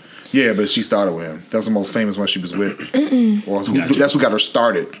than him. Yeah, but she started with him. That's the most famous one she was with. That's who got her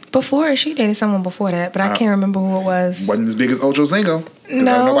started. Before, she dated someone before that, but I can't remember who it was. Wasn't as big as Ocho Cinco.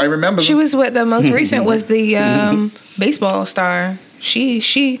 No, nobody remembers. She was with the most recent was the baseball star.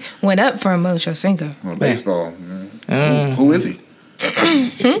 She went up from Ocho Cinco. Well, baseball. Who is he?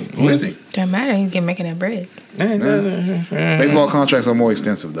 Who is he? Doesn't matter. You get making that bread. Baseball contracts are more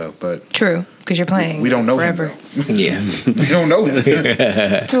extensive though, but True, because you're playing. we don't know forever. him though. Yeah. We don't know him.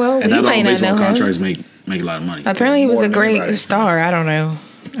 Well, And we not all might not baseball know contracts him. make a lot of money. Apparently, he was More a than great anybody. star. I don't know.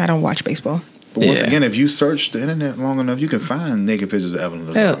 I don't watch baseball. But once Yeah. again, if you search the internet long enough, you can find naked pictures of Evelyn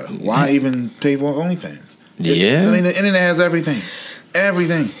Lozada. Hell. Why even pay for OnlyFans? Yeah. I mean, the internet has everything.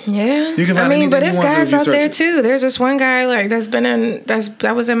 Everything. Yeah, You can I find mean, but anything there's you want to if guys you out search there it. too. There's this one guy like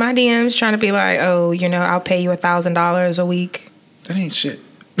that was in my DMs trying to be like, oh, I'll pay you $1,000 a week. That ain't shit.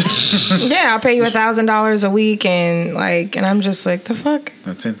 Yeah, I'll pay you $1,000 a week, and I'm just like, the fuck,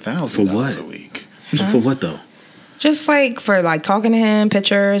 That's $10,000 For what? a week. For what though? just like for like talking to him,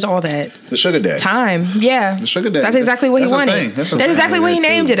 pictures, all that The sugar daddy. time. Yeah, The sugar daddy. That's exactly what That's he a wanted. thing. That's a That's thing. exactly what he That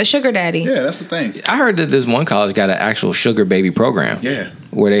named too. it, a sugar daddy. Yeah, that's the thing. I heard that this one college got an actual sugar baby program. Yeah.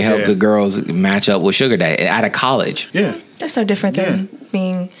 Where they help Yeah. the girls match up with sugar daddy at a college. Yeah. That's no different than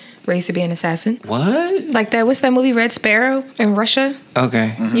being raised to be an assassin. What? Like that. What's that movie, Red Sparrow, in Russia?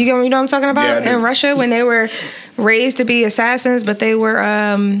 Okay. You know what I'm talking about? Yeah, I do. In Russia, when they were raised to be assassins, but they were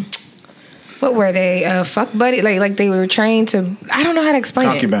what were they? Fuck buddy, like they were trained to. I don't know how to explain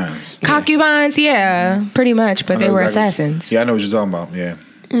Concubines. it. Concubines, yeah, pretty much. But I they know were exactly. assassins. Yeah, I know what you're talking about. Yeah.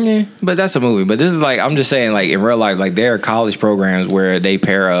 Yeah. But that's a movie. But this is like, I'm just saying, like in real life, like there are college programs where they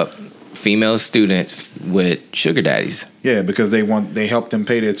pair up female students with sugar daddies. Yeah, because they help them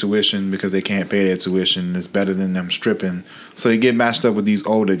pay their tuition because they can't pay their tuition. It's better than them stripping. So they get matched up with these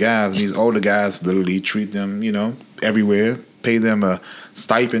older guys, and these older guys literally treat them, everywhere, pay them a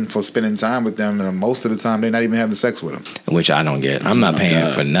stipend for spending time with them, and most of the time they're not even having sex with them. Which I don't get. I'm not paying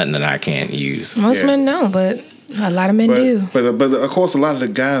God. for nothing that I can't use. Most Yeah. men don't, but a lot of men do. But of course, a lot of the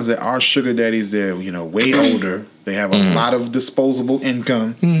guys that are sugar daddies, they're way older. They have a lot of disposable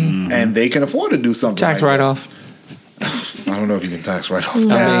income, and they can afford to do something. Tax like write that. off. I don't know if you can tax write off. I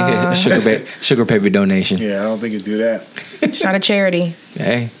that. mean, sugar paper donation. Yeah, I don't think you do that. It's not a charity.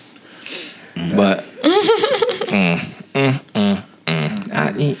 Hey. But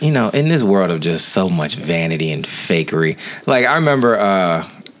in this world of just so much vanity and fakery, like I remember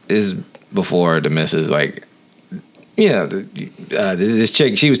is before the missus, like, this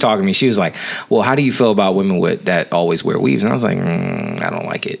chick, she was talking to me. She was like, well, how do you feel about women that always wear weaves? And I was like, I don't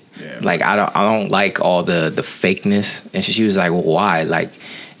like it. Yeah. Like I don't like all the fakeness. And she was like, well, why? Like,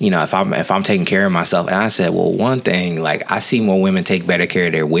 if I'm taking care of myself. And I said, well, one thing, like I see more women take better care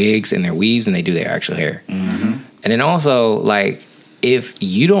of their wigs and their weaves than they do their actual hair. Mm-hmm. And then also, like, if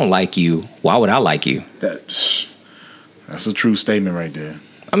you don't like you, why would I like you? That's a true statement right there.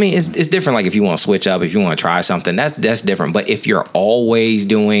 I mean, it's different. Like if you want to switch up, if you want to try something, that's different. But if you're always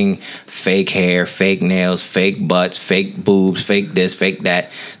doing fake hair, fake nails, fake butts, fake boobs, fake this, fake that,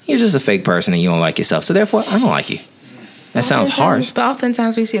 you're just a fake person and you don't like yourself. So therefore, I don't like you. That sounds harsh. But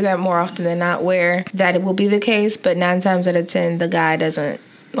oftentimes we see that more often than not, where that it will be the case. But 9 times out of 10, the guy doesn't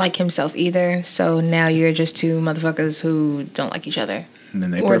like himself either. So now you're just two motherfuckers who don't like each other. And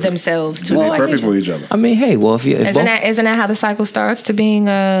then they Or themselves too. Then Like they're perfect each for each other. I mean, hey, well, if you, Isn't that how the cycle starts to being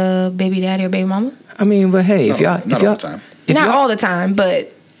a baby daddy or baby mama? I mean, but hey, if y'all, Not all the time. Not all the time,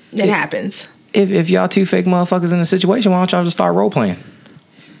 but it happens. If y'all two fake motherfuckers in a situation, why don't y'all just start role playing?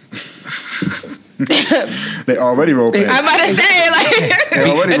 They already role playing. I'm about to say,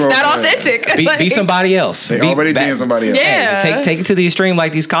 already it's role not playing. authentic. Be Like, somebody else. They Be already Bat- being somebody else. Yeah. Take it to the extreme,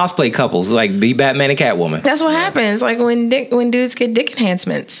 like these cosplay couples, like be Batman and Catwoman. That's what happens. Like when dudes get dick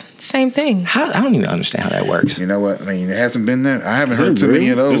enhancements, same thing. I don't even understand how that works. You know what? I mean, it hasn't been there. I haven't Is heard that too many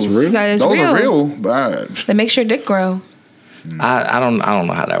of real? those. It's real? That is Those are real. real, but That makes your dick grow. I don't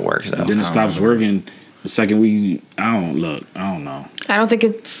know how that works though. Then it stops working the second we. I don't know. I don't think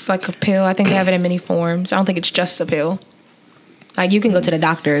it's like a pill. I think they have it in many forms. I don't think it's just a pill. Like you can go to the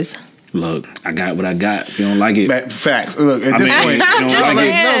doctors Look, I got what I got. If you don't like it, Facts. Look, at this point, if you don't like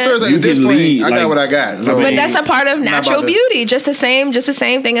it, no, seriously, you at this can point, lead, I got like- what I got. So, But that's a part of natural about to- beauty. Just the same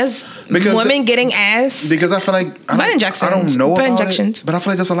thing as Because women getting ass. because I feel like Butt injections. I don't know Butt about injections. it, but I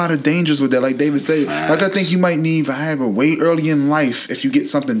feel like there's a lot of dangers with that. Like David said, like I think you might need Viagra way early in life if you get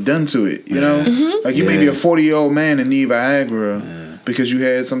something done to it. You know, Mm-hmm. like you may be a 40-year-old man and need Viagra because you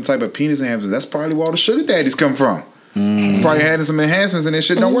had some type of penis enhancement. That's probably where all the sugar daddies come from. Probably had some enhancements and that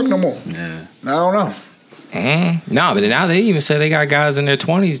shit don't work no more. yeah. I don't know. No, but now they even say they got guys in their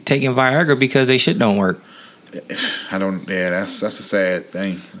 20s taking Viagra because they shit don't work. I don't. Yeah, that's a sad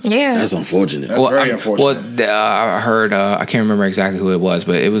thing. Yeah. That's unfortunate. That's very unfortunate. I heard, I can't remember exactly who it was,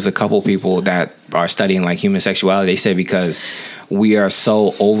 but it was a couple people that are studying like human sexuality. They said because we are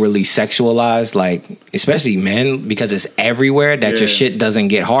so overly sexualized, like especially men, because it's everywhere that Yeah. your shit doesn't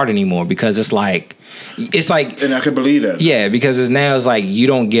get hard anymore because it's like And I could believe that. yeah, because it's like you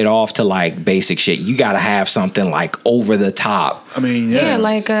don't get off to like basic shit. You got to have something like over the top. I mean, Yeah,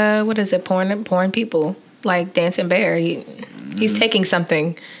 like what is it? Porn people like Dancing Bear. He's taking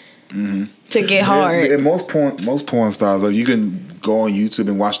something to get hard. And most porn stars, like you can go on YouTube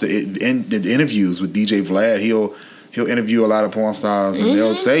and watch the interviews with DJ Vlad. He'll interview a lot of porn stars, and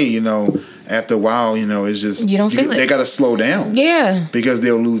they'll say, you know, after a while, you know, it's just You don't feel it. They got to slow down, Yeah, because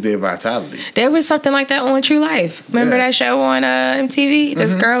they'll lose their vitality. there was something like that on True Life. Remember Yeah. that show on MTV?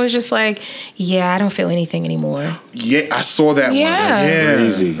 This girl was just like, "Yeah, I don't feel anything anymore." Yeah, I saw that Yeah. one. Yeah,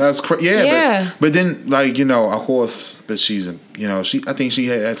 Crazy. that's crazy. Yeah, Yeah. But then, like, you know, of course, but she's, you know, I think she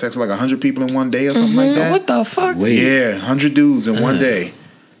had sex with like 100 people in one day or something like that. What the fuck? Wait. Yeah, 100 dudes in one day,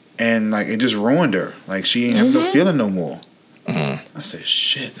 and like it just ruined her. Like she ain't have no feeling no more. I said,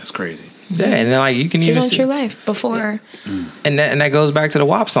 shit, that's crazy. Yeah, and then like you can She even was on see, True Life before. and that goes back to the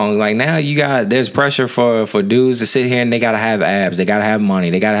WAP song. Like now there's pressure for dudes to sit here and they gotta have abs, they gotta have money,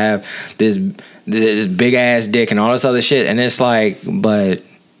 they gotta have this big ass dick and all this other shit. And it's like, but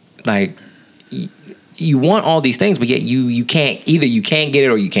like you want all these things, but yet you can't you can't get it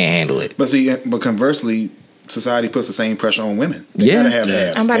or you can't handle it. But conversely, society puts the same pressure on women. They Yeah. gotta have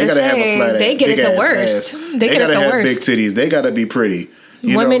abs. I'm about They to gotta have say, a flat ass. they get it big the ass worst. ass. They get it gotta the have worst. big titties. They gotta be pretty.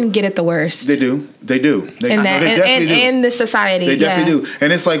 You Women know? get it the worst. They do. They do. They, in no, that, they definitely do. in the society. They definitely do.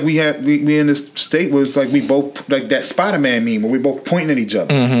 And it's like we in this state where it's like we both, like that Spider-Man meme where we both pointing at each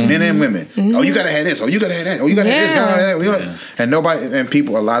other, men and women. Oh, you gotta have this. Oh, you gotta have that. Oh, you gotta have this. Yeah. Gotta have that. And a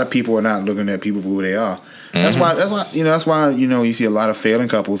lot of people are not looking at people for who they are. That's why you see a lot of failing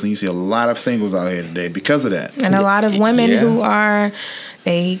couples and you see a lot of singles out here today because of that. And a lot of women Yeah. who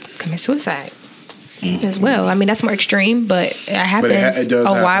they commit suicide as well. I mean, that's more extreme, but it happens. it does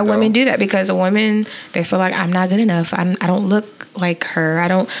Why happen, though. women do that? Because a woman, they feel like I'm not good enough. I don't look like her. I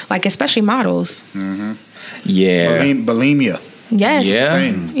don't like, especially models. Yeah. Bulimia. Yes. Yeah.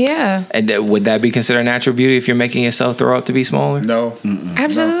 Thing. Yeah. And would that be considered natural beauty if you're making yourself throw up to be smaller? No,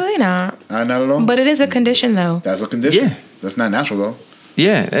 Absolutely not. not at all. But it is a condition, though. That's a condition. Yeah. That's not natural though.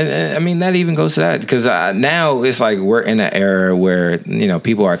 Yeah, and I mean that even goes to that because now it's like we're in an era where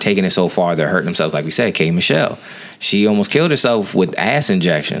people are taking it so far they're hurting themselves. Like we said, K. Michelle, she almost killed herself with ass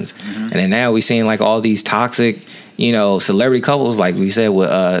injections, and then now we're seeing like all these toxic, celebrity couples, like we said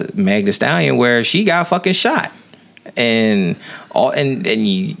with Meg Thee Stallion, where she got fucking shot, and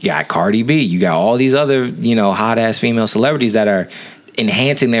you got Cardi B, you got all these other hot ass female celebrities that are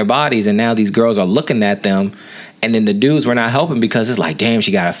enhancing their bodies, and now these girls are looking at them. And then the dudes were not helping because it's like, damn,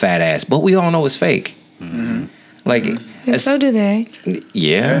 she got a fat ass. But we all know it's fake. Like, And so do they.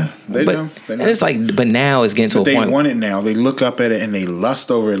 Yeah, they but know. They know. and it's like, but now it's getting to But a they point. want it now. They look up at it and they lust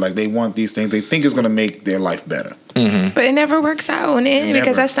over it. Like they want these things. They think it's going to make their life better. But it never works out in the end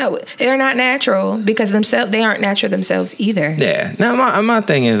because Never. they're not natural because they aren't natural themselves either. Yeah. Now my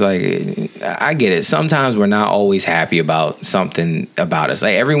thing is like, I get it. Sometimes we're not always happy about something about us.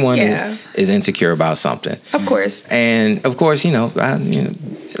 Like everyone is insecure about something. Of course. And of course, a lot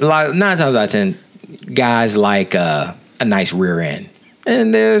 9 times out of 10, guys like a nice rear end,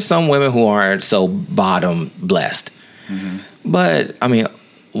 and there's some women who aren't so bottom blessed. But I mean,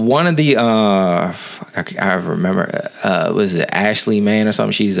 one of the I remember was it Ashley Mann or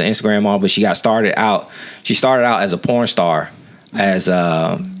something? She's an Instagram model, but she started out as a porn star as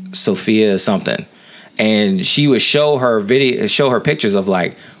Sophia something, and she would show her pictures of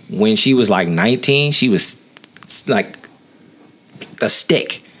like when she was like 19, she was like a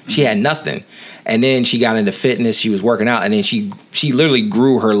stick. She had nothing. And then she got into fitness. She was working out, and then she literally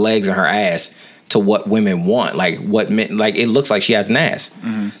grew her legs and her ass to what women want. Like what men, like it looks like she has an ass,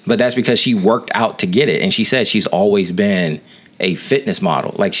 but that's because she worked out to get it. And she said she's always been a fitness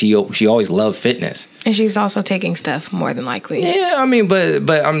model. Like she always loved fitness. And she's also taking stuff more than likely. Yeah, I mean,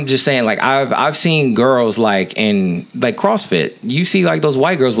 but I'm just saying, like I've seen girls like in like CrossFit. You see like those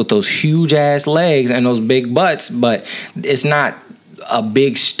white girls with those huge ass legs and those big butts, but it's not a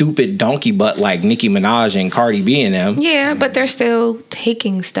big stupid donkey butt like Nicki Minaj and Cardi B and them. Yeah, but they're still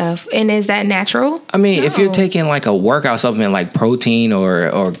taking stuff. And is that natural? I mean, if you're No. taking like a workout supplement like protein or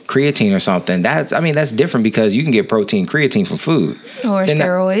creatine or something, that's different because you can get protein, creatine from food. Or They're not-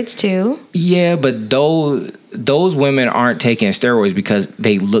 steroids too. Yeah, but those women aren't taking steroids because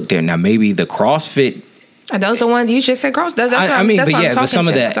they look there. Now maybe the CrossFit. Are those the ones you just said cross? That's what I'm but talking some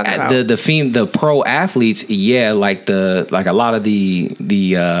of I'm talking about. the pro athletes, yeah, like a lot of the what do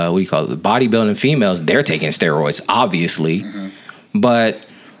you call it, the bodybuilding females, they're taking steroids, obviously, but.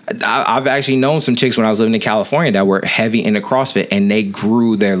 I've actually known some chicks when I was living in California that were heavy into CrossFit and they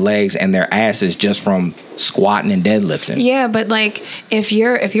grew their legs and their asses just from squatting and deadlifting. Yeah, but like if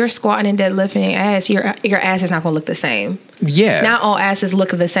you're squatting and deadlifting ass, your ass is not gonna look the same. Yeah, Not all asses look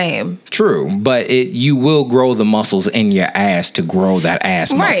the same. true, but you will grow the muscles in your ass to grow that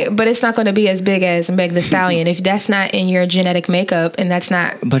ass muscle. Right, but it's not going to be as big as Meg the Stallion if that's not in your genetic makeup and that's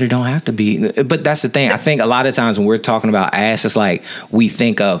not. But it don't have to be. But that's the thing. I think a lot of times when we're talking about ass, it's like we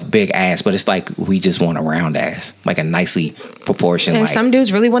think of big ass, but it's like we just want a round ass, like a nicely proportioned. And like, some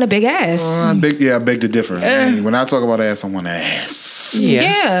dudes really want a big ass. I beg to differ. I mean, when I talk about ass, I want ass.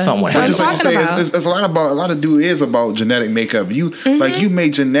 Yeah, somewhat. so I'm Just like you talking say, about. it's a lot of dude is about genetic makeup. You like you may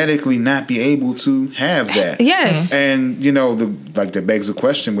genetically not be able to have that. Yes. And that begs the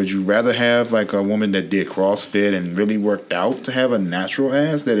question: would you rather have like a woman that did CrossFit and really worked out to have a natural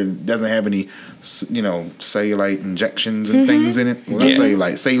ass that it doesn't have any, cellulite injections and things in it? Well, not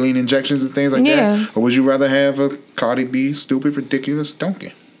cellulite, saline injections and things like Yeah. that. Or would you rather have a Cardi B stupid, ridiculous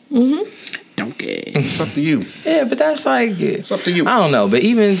donkey? Donkey. It's up to you. yeah, but that's like It's up to you. I don't know, but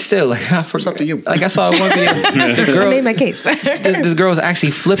even still, like It's up to you. Like I saw one video, this I girl, made my case. this girl's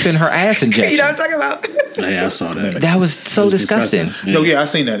actually flipping her ass injection. You know what I'm talking about? Yeah, I saw that. That was so It was disgusting. disgusting. No, yeah, I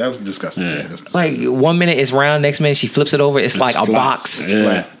seen that. That was disgusting. Yeah. Yeah, that's Like disgusting. 1 minute it's round, next minute she flips it over. It's like a flat. box. It's Yeah.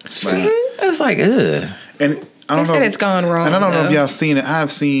 flat. It's flat. It's like ugh. And I don't They know. said it's gone wrong, And I don't know if though. y'all seen it.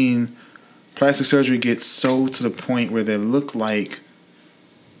 I've seen plastic surgery get so to the point where they look like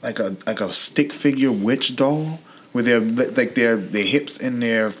a stick figure witch doll, where their hips and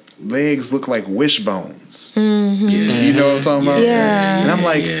their legs look like wishbones. Yeah. You know what I'm talking about? Yeah. And I'm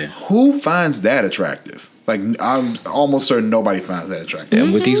like, Yeah. who finds that attractive? Like, I'm almost certain nobody finds that attractive.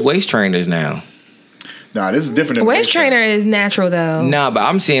 And with these waist trainers now. Nah, this is different than Waist trainer is natural though. Nah, but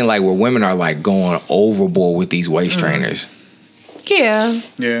I'm seeing like where women are like going overboard with these waist trainers. Yeah.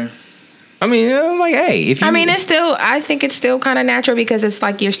 Yeah. I mean, I'm like, hey, if you. I think it's still kind of natural because it's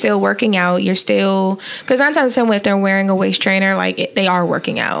like you're still working out. You're still, because 9 times out of 10, if they're wearing a waist trainer, like they are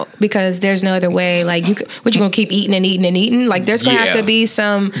working out because there's no other way. Like you gonna keep eating and eating and eating? Like there's gonna have Yeah. to be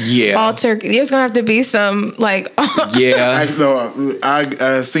some Yeah. There's gonna have to be some like. Yeah.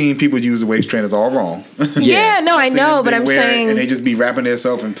 I seen people use the waist trainers all wrong. Yeah, no, I Seen know, them, but they I'm wear it, saying. and they just be wrapping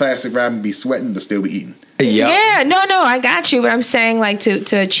themselves in plastic wrap and be sweating but still be eating. Yep. Yeah, no, I got you, but I'm saying like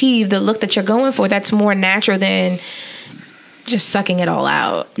to achieve the look that you're going for, that's more natural than just sucking it all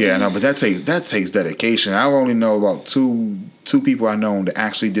out. Yeah, no, but that takes dedication. I only know about two people I know that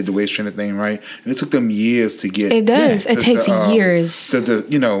actually did the waist trainer thing right, and it took them years to get. It does. It takes years.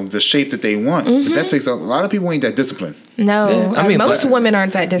 The shape that they want. But that takes a lot of people ain't that disciplined. No, Yeah, I mean, most but- women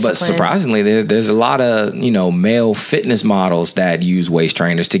aren't that But disciplined. surprisingly, there's a lot of male fitness models that use waist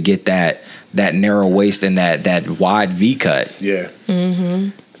trainers to get that narrow waist and that wide V cut. Yeah.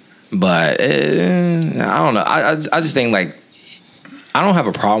 But I don't know. I just think like I don't have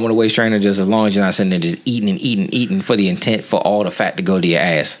a problem with a waist trainer just as long as you're not sitting there just eating for the intent for all the fat to go to your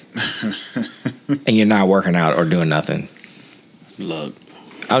ass, and you're not working out or doing nothing. Look,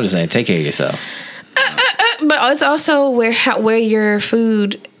 I'm just saying, take care of yourself. But it's also where your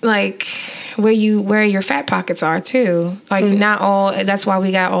food, like where your fat pockets are too. Like not all. That's why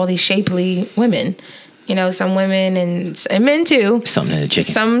we got all these shapely women. Some women and men too. Something in the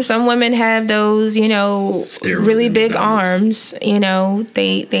chicken. Some women have those, Steroids really and big balance. arms.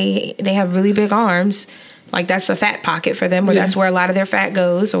 They have really big arms. Like that's a fat pocket for them, or that's where a lot of their fat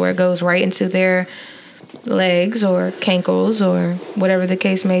goes, or it goes right into their legs or cankles or whatever the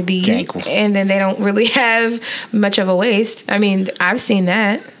case may be. Cankles. And then they don't really have much of a waist. I mean, I've seen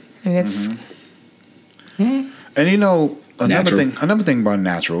that. And it's And Natural. another thing about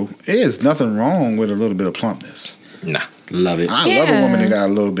natural is nothing wrong with a little bit of plumpness. Nah. love it. I love a Yeah. woman that got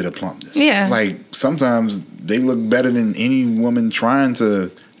a little bit of plumpness. Yeah. Like sometimes they look better than any woman trying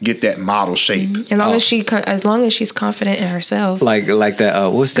to get that model shape. As long as she's confident in herself. Like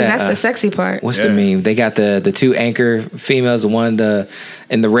that. What's that? That's the sexy part. What's the meme? They got the two anchor females, the one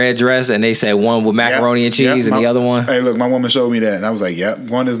in the red dress, and they say one with macaroni and cheese, and the other one. Hey, look, my woman showed me that, and I was like, "Yep,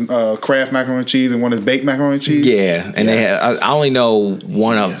 one is Kraft macaroni and cheese, and one is baked macaroni and cheese." Yeah, and they had, I only know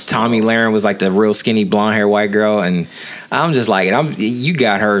one of Tommy Lahren was like the real skinny blonde hair white girl, and I'm just like, you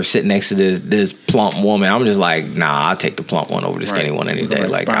got her sitting next to this plump woman. I'm just like, nah, I'll take the plump one over the skinny one any day.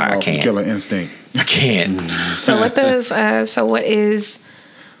 Like I can't. Killer instinct. I can't. So what is,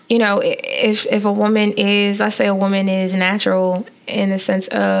 if a woman is, let's say a woman is natural in the sense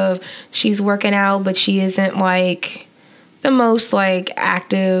of she's working out, but she isn't like the most like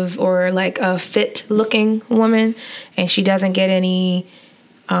active or like a fit looking woman, and she doesn't get any,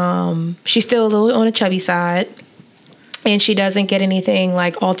 she's still a little on the chubby side, and she doesn't get anything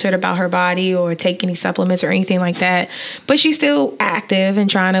like altered about her body or take any supplements or anything like that, but she's still active and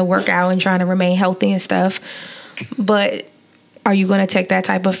trying to work out and trying to remain healthy and stuff. But are you going to take that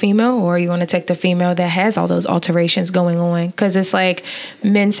type of female, or are you going to take the female that has all those alterations going on? Because it's like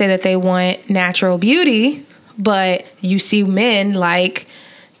men say that they want natural beauty, but you see men like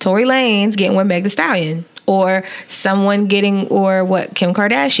Tory Lanez getting with Meg Thee Stallion, or someone getting, or what, Kim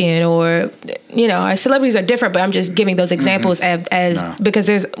Kardashian, or celebrities are different, but I'm just giving those examples as because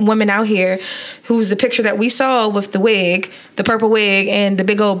there's women out here who's the picture that we saw with the wig, the purple wig, and the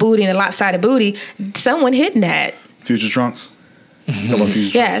big old booty and the lopsided booty. Someone hitting that. Future Trunks.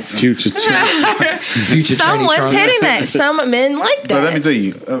 Future yes. Future Trunks. Future Someone's hitting that. Some men like that. But let me tell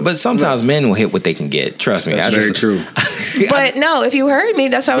you. But sometimes men will hit what they can get. Trust me. That's very true. But no, if you heard me,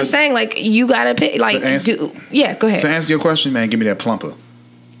 that's what I was saying. Like, you gotta pick. Like, go ahead. To answer your question, man, give me that plumper.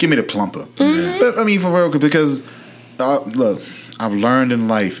 Give me the plumper. Mm-hmm. But I mean, for real, because look, I've learned in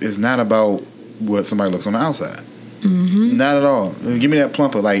life, it's not about what somebody looks on the outside. Mm-hmm. Not at all. Give me that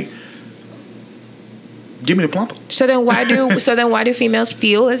plumper. Like, give me the plumper. So then why do females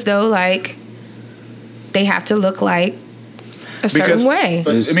feel as though like they have to look like a certain way?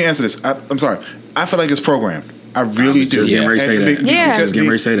 Let me answer this. I'm sorry. I feel like it's programmed. I really do. Just getting ready to say that. Because getting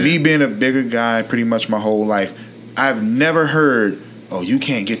ready to say that. Me being a bigger guy pretty much my whole life, I've never heard, oh, you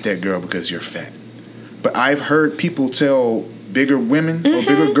can't get that girl because you're fat. But I've heard people tell bigger women or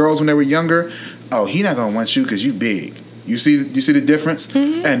bigger girls when they were younger, oh, he not going to want you because you big. You see the difference?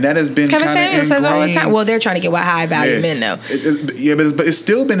 Mm-hmm. And that has been Kevin Samuels says all the time. Well, they're trying to get with high value men though. But it's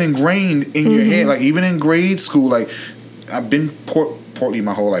still been ingrained in your head. Like even in grade school, like I've been portly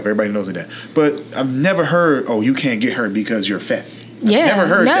my whole life. Everybody knows me that. But I've never heard, oh, you can't get her because you're fat. Never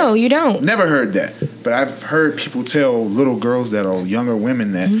heard that. No, you don't. Never heard that. But I've heard people tell little girls that are younger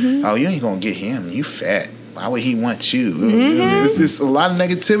women that, oh, you ain't gonna get him. You fat. Why would he want you? It's just a lot of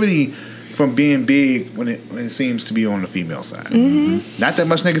negativity from being big when it seems to be on the female side. Mm-hmm. Not that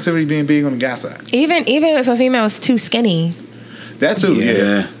much negativity being big on the guy side. Even if a female is too skinny. That too,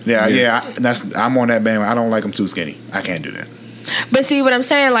 yeah. I'm on that bandwagon. I don't like them too skinny. I can't do that. But see what I'm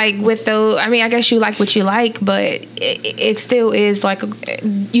saying, like with those, I mean, I guess you like what you like, but it still is like,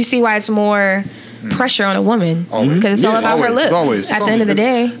 you see why it's more pressure on a woman, because it's all about her looks. At the end of the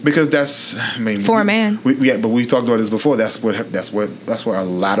day, because that's, I mean, for a man. But we talked about this before. That's where a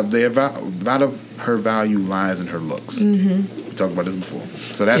lot of her value lies in her looks. Mm-hmm. We talked about this before,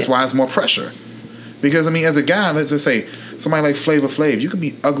 so that's why it's more pressure. Because I mean, as a guy, let's just say somebody like Flavor Flav, you can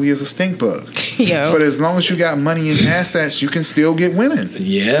be ugly as a stink bug, but as long as you got money and assets, you can still get women.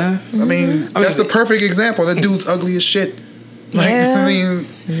 Yeah, I mean, that's a perfect example. That dude's ugly as shit. Like, I mean,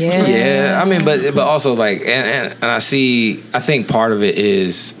 I mean, but also like, and I think part of it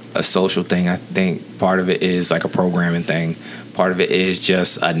is a social thing. I think part of it is like a programming thing. Part of it is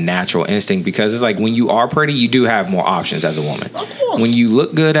just a natural instinct, because it's like when you are pretty, you do have more options as a woman. Of course. When you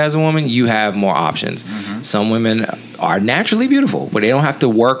look good as a woman, you have more options. Mm-hmm. Some women are naturally beautiful, but they don't have to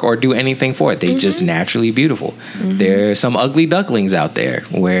work or do anything for it. They just naturally beautiful. Mm-hmm. There's some ugly ducklings out there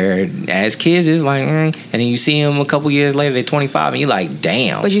where as kids it's like, and then you see them a couple years later, they're 25, and you're like,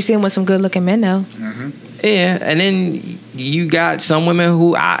 damn. But you see them with some good looking men though. Mm-hmm. Yeah, and then you got some women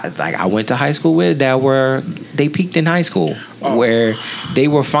who I went to high school with that they peaked in high school, where they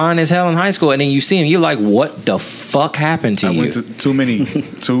were fine as hell in high school, and then you see them, you're like, what the fuck happened to you? I went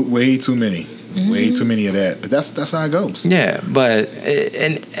to way too many of that, but that's how it goes. Yeah, but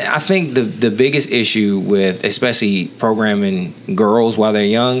and I think the biggest issue with especially programming girls while they're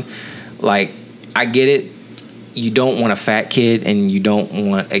young, like I get it, you don't want a fat kid and you don't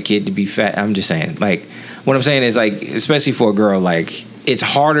want a kid to be fat. I'm just saying, like. What I'm saying is, like, especially for a girl, like, it's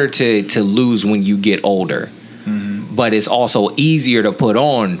harder to lose when you get older. Mm-hmm. But it's also easier to put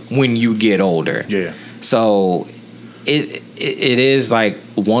on when you get older. Yeah. So it is like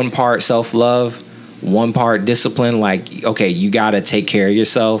one part self-love, one part discipline. Like, okay, you got to take care of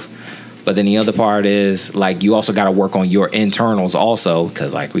yourself. But then the other part is like you also got to work on your internals also,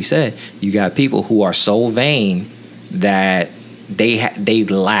 because like we said, you got people who are so vain that they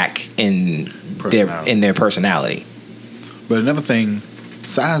lack in their personality. But another thing,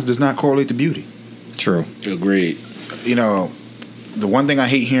 size does not correlate to beauty. True. Agreed. You know, the one thing I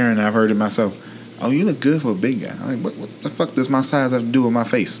hate hearing, and I've heard it myself, oh, you look good for a big guy. I'm like, what the fuck does my size have to do with my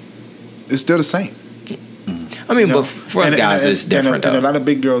face? It's still the same. I mean, You know? but for us guys, it's different. And a though. lot of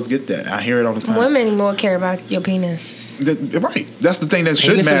big girls get that. I hear it all the time. Women more care about your penis. Right. That's the thing that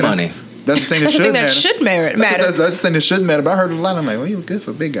should Penis and matter. money. That's the thing that That's the should thing matter. that should matter. That's the thing that should matter. But I heard it a lot. I'm like, well, you look good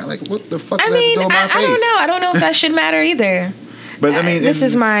for a big guy. Like, what the fuck does I that have to mean, do with my I face? don't know. I don't know if that should matter either. But I mean, This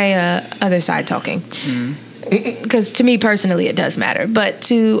is my other side talking. Because to me personally, it does matter. But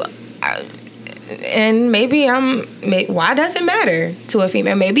to, and maybe why does it matter to a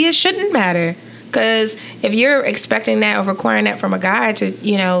female? Maybe it shouldn't matter. Because if you're expecting that or requiring that from a guy to,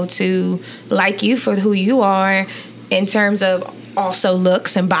 to like you for who you are in terms of also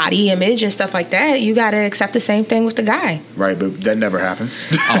looks and body image and stuff like that, you got to accept the same thing with the guy. Right, but that never happens.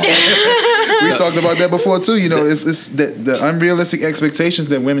 We talked about that before too. It's the unrealistic expectations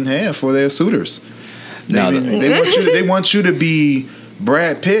that women have for their suitors. They want you to be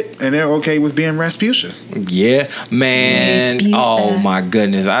Brad Pitt, and they're okay with being Rasputia. Yeah, man. Maybe, Oh my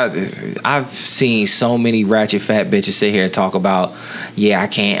goodness, I've seen so many ratchet fat bitches sit here and talk about, yeah, I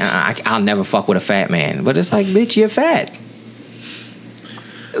can't, I'll never fuck with a fat man. But it's like, bitch, you're fat.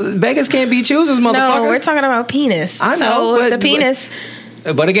 Beggars can't be choosers, motherfucker. No, we're talking about penis. I know, so but the penis.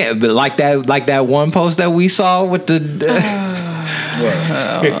 But again, like that one post that we saw with the.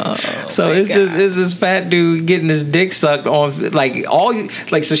 So it's this fat dude getting his dick sucked on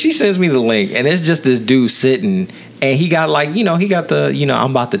so she sends me the link and it's just this dude sitting and he got he got the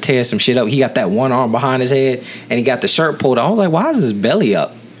I'm about to tear some shit up. He got that one arm behind his head and he got the shirt pulled on. I was like, why is his belly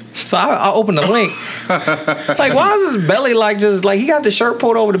up? So I opened the link. Like, why is his belly just he got the shirt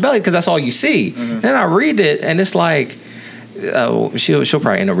pulled over the belly because that's all you see. Mm-hmm. And then I read it and it's like. She'll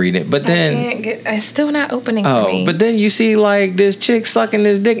probably end up reading it, but then it's still not opening for me. But then you see this chick sucking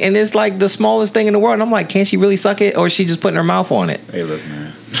this dick, and it's like the smallest thing in the world. And I'm like, can't she really suck it, or is she just putting her mouth on it? Hey, look,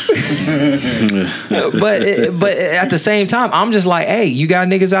 man. but at the same time, I'm just like, hey, you got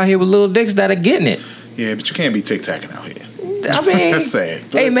niggas out here with little dicks that are getting it. Yeah, but you can't be tic-tacking out here. I mean, that's sad.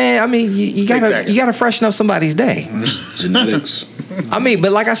 Hey, man, I mean, you gotta freshen up somebody's day. Genetics. I mean,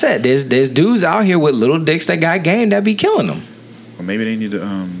 but like I said, there's dudes out here with little dicks that got game that be killing them. Well, maybe they need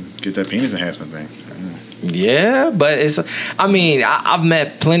to get that penis enhancement thing. Yeah, but I've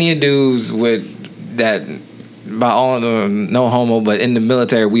met plenty of dudes with that. By all of them, no homo, but in the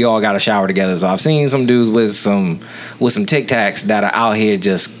military, we all got a shower together. So I've seen some dudes with some Tic Tacs that are out here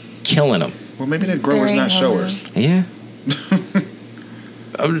just killing them. Well, maybe they're growers, not showers. Yeah.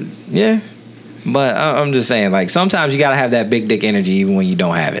 Yeah. But I'm just saying, sometimes you gotta have that big dick energy even when you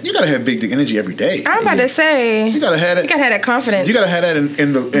don't have it. You gotta have big dick energy every day. I'm about to say you gotta have it. You gotta have that confidence. You gotta have that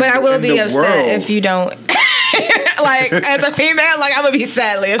in the. But I will be upset world. if you don't. As a female, I'm gonna be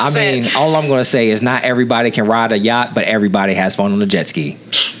sadly upset. I mean, all I'm gonna say is not everybody can ride a yacht, but everybody has fun on a jet ski.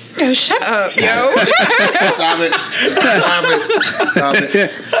 Oh, shut up, yo. Stop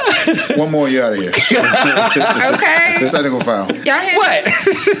it. One more, you out of here. Okay. Technical foul. Y'all hear What?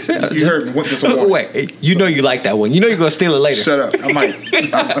 You heard what this award. Wait, you know you like that one. You know you're gonna steal it later. Shut up. I might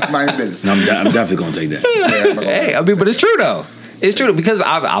admit it. No, I'm definitely gonna take that. Yeah, Hey, but it's true though. It's true because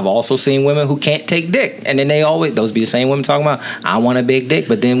I've also seen women who can't take dick, and then those be the same women talking about I want a big dick,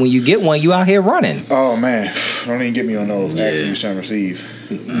 but then when you get one, you out here running. Oh man, don't even get me on those. Ask you shall receive.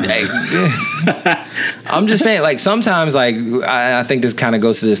 I'm just saying, sometimes, I think this kind of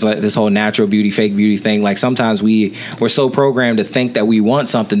goes to this whole natural beauty, fake beauty thing. Sometimes we're so programmed to think that we want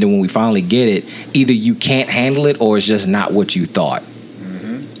something, then when we finally get it, either you can't handle it or it's just not what you thought.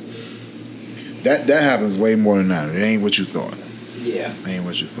 Mm-hmm. That happens way more than that. It ain't what you thought. Yeah, it ain't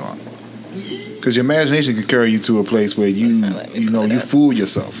what you thought. Because your imagination can carry you to a place where you fool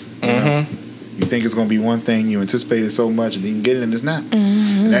yourself. Mm-hmm. You think it's going to be one thing, you anticipate it so much, and then you get it and it's not.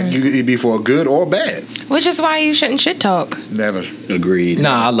 Mm-hmm. And that it'd be for good or bad. Which is why you shouldn't shit talk. Never. Agreed.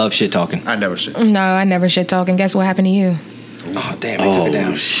 Nah, I love shit talking. I never shit talk. No, I never shit talk. And guess what happened to you? Oh, damn, they took it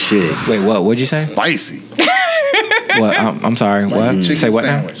down. Shit. Wait, what? What'd you say? Spicy. What? I'm sorry. Spicy What? chicken Say what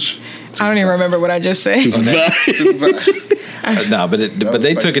sandwich. I don't even remember what I just said. No, but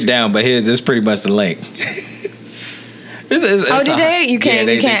they took it down. But it's pretty much the link. Oh, did they? You can't.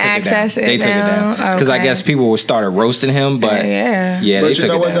 they you can't took access it. They took it now? down because I Okay. guess people started roasting him, but Yeah. they But you took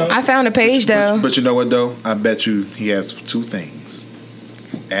know it what, down. though? I found a page though. But you know what though? I bet you he has two things: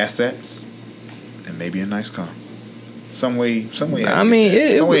 assets and maybe a nice car. Some way. I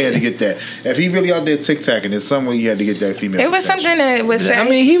mean, some way he had to get that. If he really out there tic-tacking, there's some way he had to get that female. It was attention. something that was. I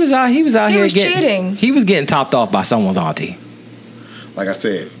mean, he was out He here was getting cheating. He was getting topped off by someone's auntie. Like I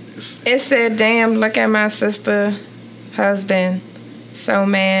said, It said, "Damn, look at my sister, husband. So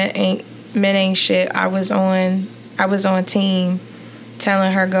men ain't shit. I was on team,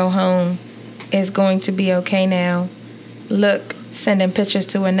 telling her go home. It's going to be okay now. Look, sending pictures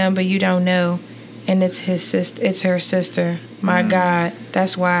to a number you don't know, and it's his sister. It's her sister. My God,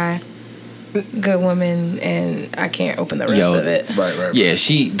 that's why." Good woman, and I can't open the rest of it. right. Yeah,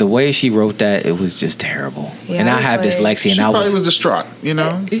 the way she wrote that, it was just terrible. Yeah, and I I was have like- dyslexia, She and I probably was distraught, you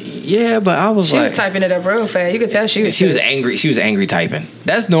know. yeah, but I was She like, was typing it up real fast. You could tell she was. she was pissed. angry. She was angry typing.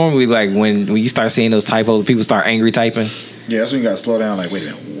 That's normally like when you start seeing those typos, people start angry typing. Yeah, that's when you got to slow down. Like, wait a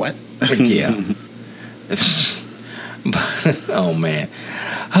minute, what? Yeah. Oh man.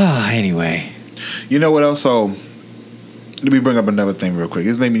 Anyway. You know what else? So let me bring up another thing real quick.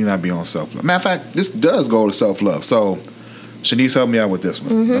 This made me not be on self-love. Matter of fact, this does go to self-love. So Shanice, help me out with this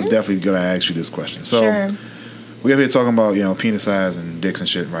one. I'm definitely gonna ask you this question. So Sure. we have here talking about, you know, penis size and dicks and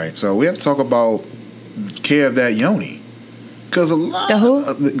shit, right? So we have to talk about care of that yoni. Because a lot The who?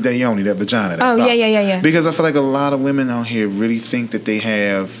 of the yoni, that vagina. That Oh, box. yeah. Because I feel like a lot of women out here really think that they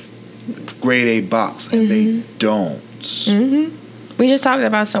have grade A box and they don't. We just talked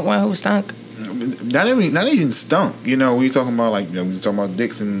about someone who stunk. Not even stunk. You know, we talking about like, you know, we talking about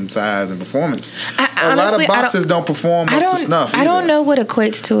dicks and size and performance. A lot honestly, of boxes don't perform up to snuff. I don't either. know what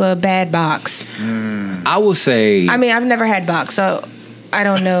equates to a bad box. I will say I mean, I've never had box, so I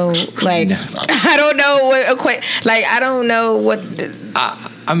don't know. Like, I don't know what equate. Like, I don't know what.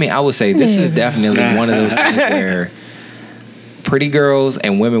 I mean, I would say this is definitely one of those things where pretty girls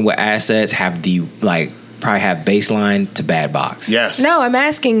and women with assets have probably have baseline to bad box. Yes. No, I'm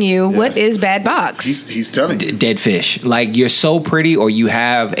asking you, what Yes. is bad box? He's telling you. Dead fish. Like you're so pretty, or you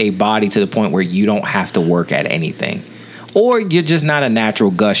have a body to the point where you don't have to work at anything, or you're just not a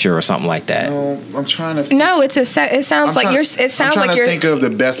natural gusher or something like that. No, I'm trying to. No, it sounds like you're. It sounds I'm trying like to you're. think of the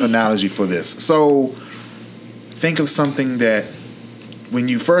best analogy for this. So, think of something that when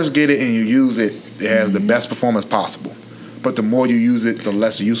you first get it and you use it, it has the best performance possible. But the more you use it, the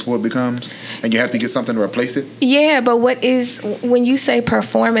less useful it becomes, and you have to get something to replace it. Yeah, but what is when you say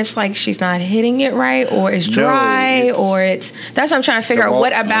performance? Like she's not hitting it right, or it's dry, it's- or it's. That's what I'm trying to figure out.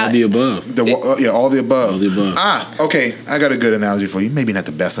 What All about? the above. All the above. All the above. Okay. I got a good analogy for you. Maybe not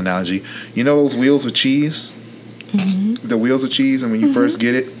the best analogy. You know those wheels of cheese? The wheels of cheese, and when you first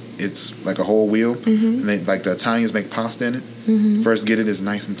get it, it's like a whole wheel. And they, like the Italians make pasta in it. First get it, it's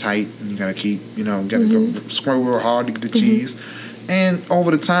nice and tight, and you gotta keep, gotta go screw real hard to get the cheese. And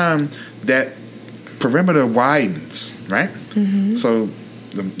over the time, that perimeter widens, right? So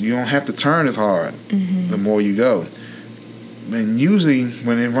you don't have to turn as hard the more you go. And usually,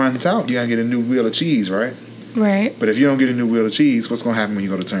 when it runs out, you gotta get a new wheel of cheese, right? Right. But if you don't get a new wheel of cheese, what's gonna happen when you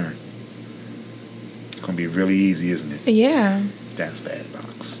go to turn? It's gonna be really easy, isn't it? Yeah. That's bad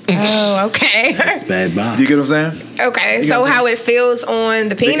box. Oh, okay. It's bad box. You get what I'm saying? Okay. You So know what I'm how it feels on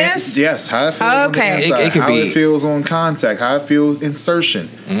the penis? Yes, how it feels on the Okay. inside, It could how be- it feels on contact, how it feels insertion.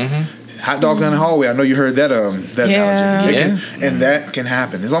 Hot dog down the hallway. I know you heard that Yeah. analogy. Yeah. And that can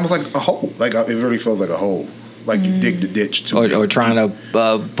happen. It's almost like a hole. Like it really feels like a hole. Like you dig the ditch too. Or trying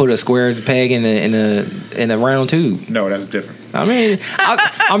to put a square peg in a round tube. No, that's different. I mean,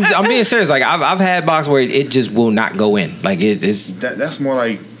 I'm being serious. Like I've had box where it just will not go in. Like it's That's more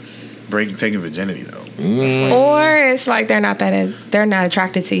like taking virginity though. That's like, Or it's like they're not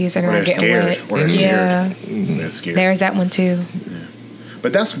attracted to you, so they're or not they're getting scared. wet. Or they're Yeah. scared. They're scared. There's that one too.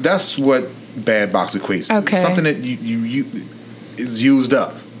 But that's what bad box equates to. Okay. Something that you is used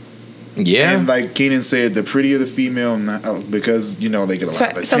up. yeah. And like Keenan said, the prettier the female, because they get a lot of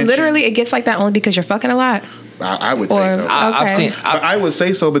attention. So literally, it gets like that only because you're fucking a lot. I would say Or- so. I've Okay. seen. But I would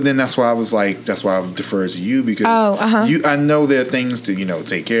say so, but then that's why I've deferred to you because I know there are things to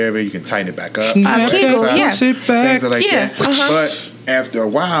take care of it. You can tighten it back up. Kegel, exercise, yeah. Sit back. things like Yeah, that. But after a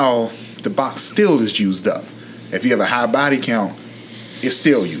while, the box still is used up. If you have a high body count, it's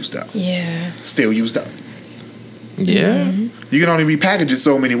still used up. Yeah. Still used up. Yeah. You can only repackage it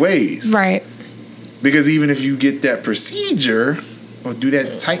so many ways. Right. Because even if you get that procedure or do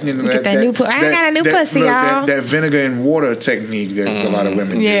that tightening, You get that new I got a new pussy, y'all. That vinegar and water technique that a lot of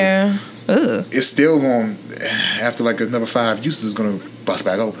women do. Yeah. Ugh. It's still going after like another 5 uses, it's going to bust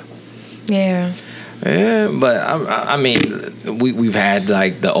back open. Yeah. Yeah, but I mean, we've had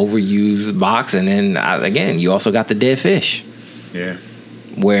like the overused box, and then again, you also got the dead fish. Yeah.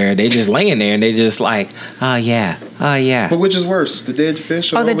 Where they just laying there and they just like, oh yeah. But which is worse, the dead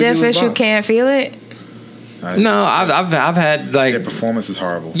fish? Or the dead fish box? You can't feel it. No, I've had like their performance is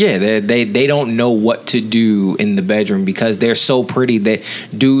horrible. Yeah, they don't know what to do in the bedroom because they're so pretty that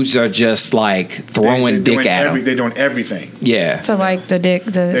dudes are just like throwing dick at them. They're doing everything. Yeah. So like the dick,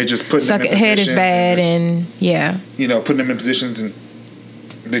 they just putting suck them in head is bad and yeah. You know, putting them in positions and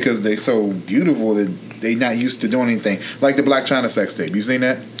because they're so beautiful that they not used to doing anything. Like the Black China sex tape. You seen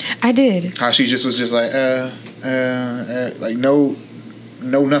that? I did. How she just was just like like no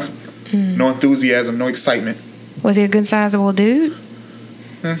nothing. No enthusiasm, no excitement. Was he a good sizable dude?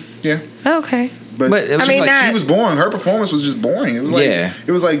 Yeah. Okay. But it was she was boring. Her performance was just boring. It was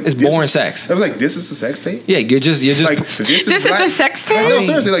like it's boring sex. It was like this is a sex tape. Yeah, you're just like this is the sex tape. No,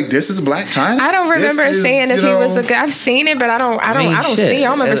 seriously, like this is Black China. I don't remember seeing if he was a good. I've seen it, but I don't see. I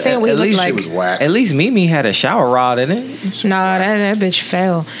don't remember seeing what he looked like. It was whack. At least Mimi had a shower rod in it. Nah, that bitch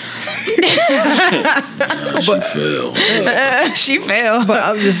fell. She fell. But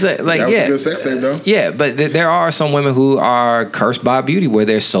I'm just saying, like, that was a good sex tape, though. Yeah, but there are some women who are cursed by beauty, where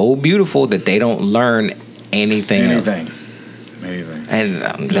they're so beautiful that they don't learn anything.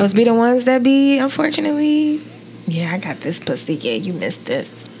 And those be the ones that be, unfortunately. Yeah, I got this pussy. Yeah, you missed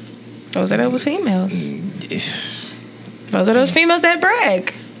this. Those are those females. Those are those females that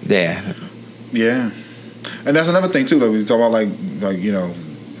brag. Yeah. Yeah. And that's another thing too. Like we talk about, like you know,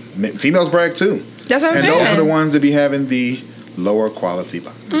 females brag too. That's what I'm saying. And those are the ones that be having the lower quality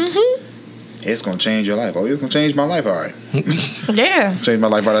box. Mm-hmm. It's gonna change your life. Oh, it's gonna change my life. All right. Yeah. Change my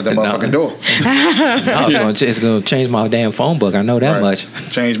life right out that motherfucking door. It's gonna change my damn phone book. I know that much.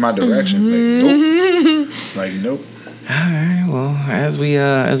 Change my direction. Mm-hmm. Like nope. All right. Well, as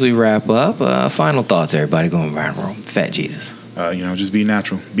we wrap up, final thoughts, everybody, going around the room. Fat Jesus. You know, just be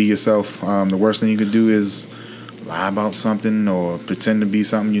natural. Be yourself. The worst thing you could do is lie about something or pretend to be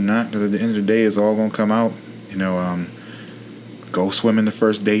something you're not. Because at the end of the day, it's all gonna come out. You know, go swimming the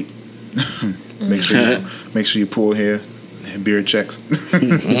first date. Make sure you pull hair and beard checks. For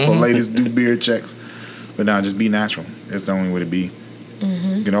ladies, do beard checks. But now, just be natural. That's the only way to be.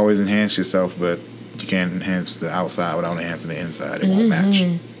 Mm-hmm. You can always enhance yourself, but you can't enhance the outside without enhancing the inside. It won't match.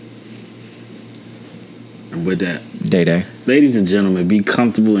 And with that, Day. Ladies and gentlemen, be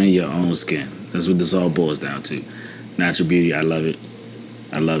comfortable in your own skin. That's what this all boils down to. Natural beauty, I love it.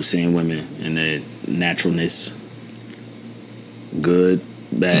 I love seeing women in their naturalness. Good,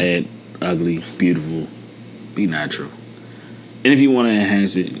 bad, ugly, beautiful. Be natural. And if you want to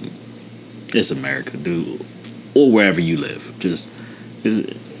enhance it, it's America, dude. Or wherever you live. Just,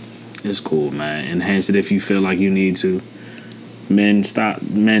 it's cool, man. Enhance it if you feel like you need to. Men, stop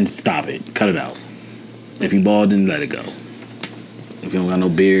it. Cut it out. If you bald, then let it go. If you don't got no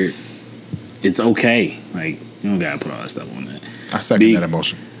beard, it's okay. Like, you don't gotta put all that stuff on that. I second that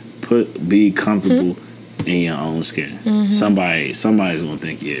emotion. Be comfortable in your own skin. Mm-hmm. Somebody's gonna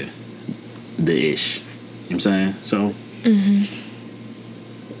think you're the ish. You know what I'm saying? So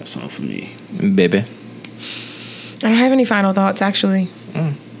that's all for me. Baby. I don't have any final thoughts, actually.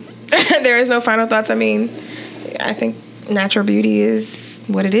 There is no final thoughts. I mean, I think natural beauty is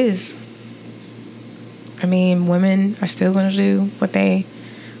what it is. I mean, women are still going to do what they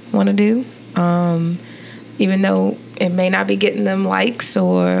want to do, even though it may not be getting them likes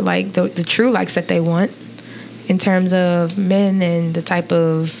or like the true likes that they want in terms of men and the type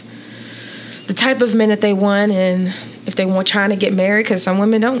of men that they want, and if they want trying to get married, because some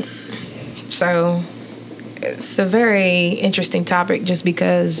women don't. So it's a very interesting topic, just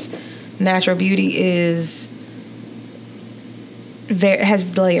because natural beauty has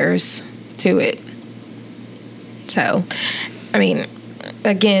layers to it. So, I mean,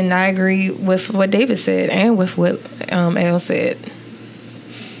 again, I agree with what David said and with what Elle said.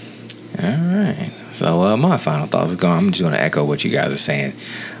 All right. So my final thoughts is going. I'm just going to echo what you guys are saying.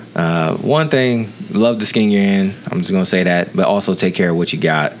 One thing, love the skin you're in. I'm just going to say that, but also take care of what you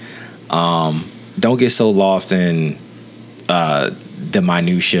got. Don't get so lost in the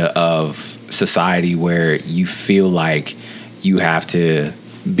minutia of society where you feel like you have to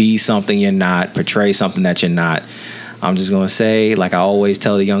be something you're not, portray something that you're not. I'm just going to say, like I always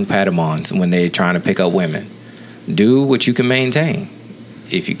tell the young Padawans when they're trying to pick up women, do what you can maintain.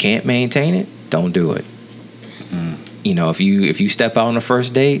 If you can't maintain it, don't do it. You know, if you step out on the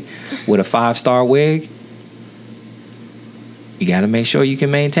first date with a 5-star wig, you got to make sure you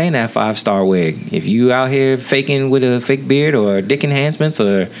can maintain that 5-star wig. If you out here faking with a fake beard or dick enhancements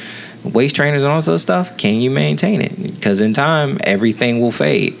or waist trainers and all that sort of stuff, can you maintain it? Because in time, everything will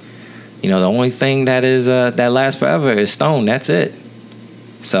fade. You know, the only thing that is that lasts forever is stone. That's it.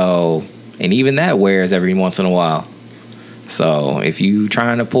 So, and even that wears every once in a while. So if you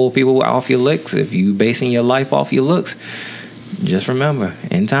trying to pull people off your looks, if you basing your life off your looks, just remember,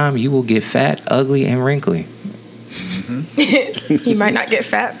 in time you will get fat, ugly, and wrinkly. You might not get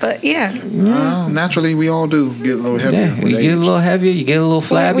fat, but yeah. Naturally, we all do get a little heavier. Yeah, with you age. get a little heavier, you get a little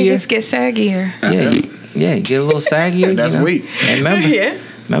flabbier. We just get saggier. Yeah, you get a little saggier. That's weight. And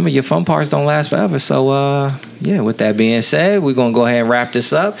remember, your fun parts don't last forever. So, yeah, with that being said, we're going to go ahead and wrap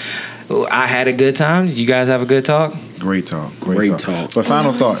this up. I had a good time. Did you guys have a good talk? Great talk. Great talk. But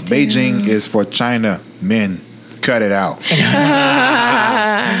final thought, Beijing is for China men. Cut it out.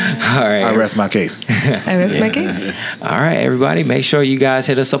 All right. I rest my case. That was my case. All right, everybody. Make sure you guys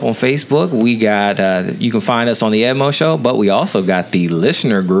hit us up on Facebook. We got you can find us on the Edmo Show, but we also got the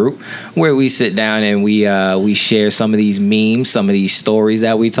listener group where we sit down and we share some of these memes, some of these stories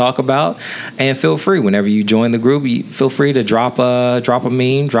that we talk about. And feel free whenever you join the group, feel free to drop a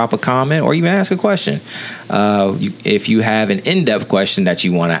meme, drop a comment, or even ask a question. If you have an in-depth question that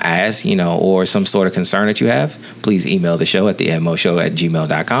you want to ask, or some sort of concern that you have, please email the show at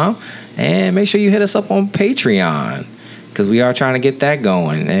theedmoshow@gmail.com. And make sure you hit us up on Patreon because we are trying to get that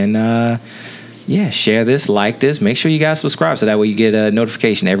going. And share this, like this. Make sure you guys subscribe so that way you get a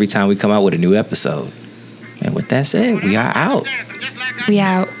notification every time we come out with a new episode. And with that said, we are out. We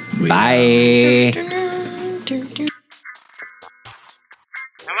out. Bye. And when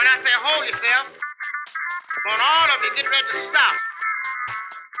I say hold yourself, I want all of you get ready to stop.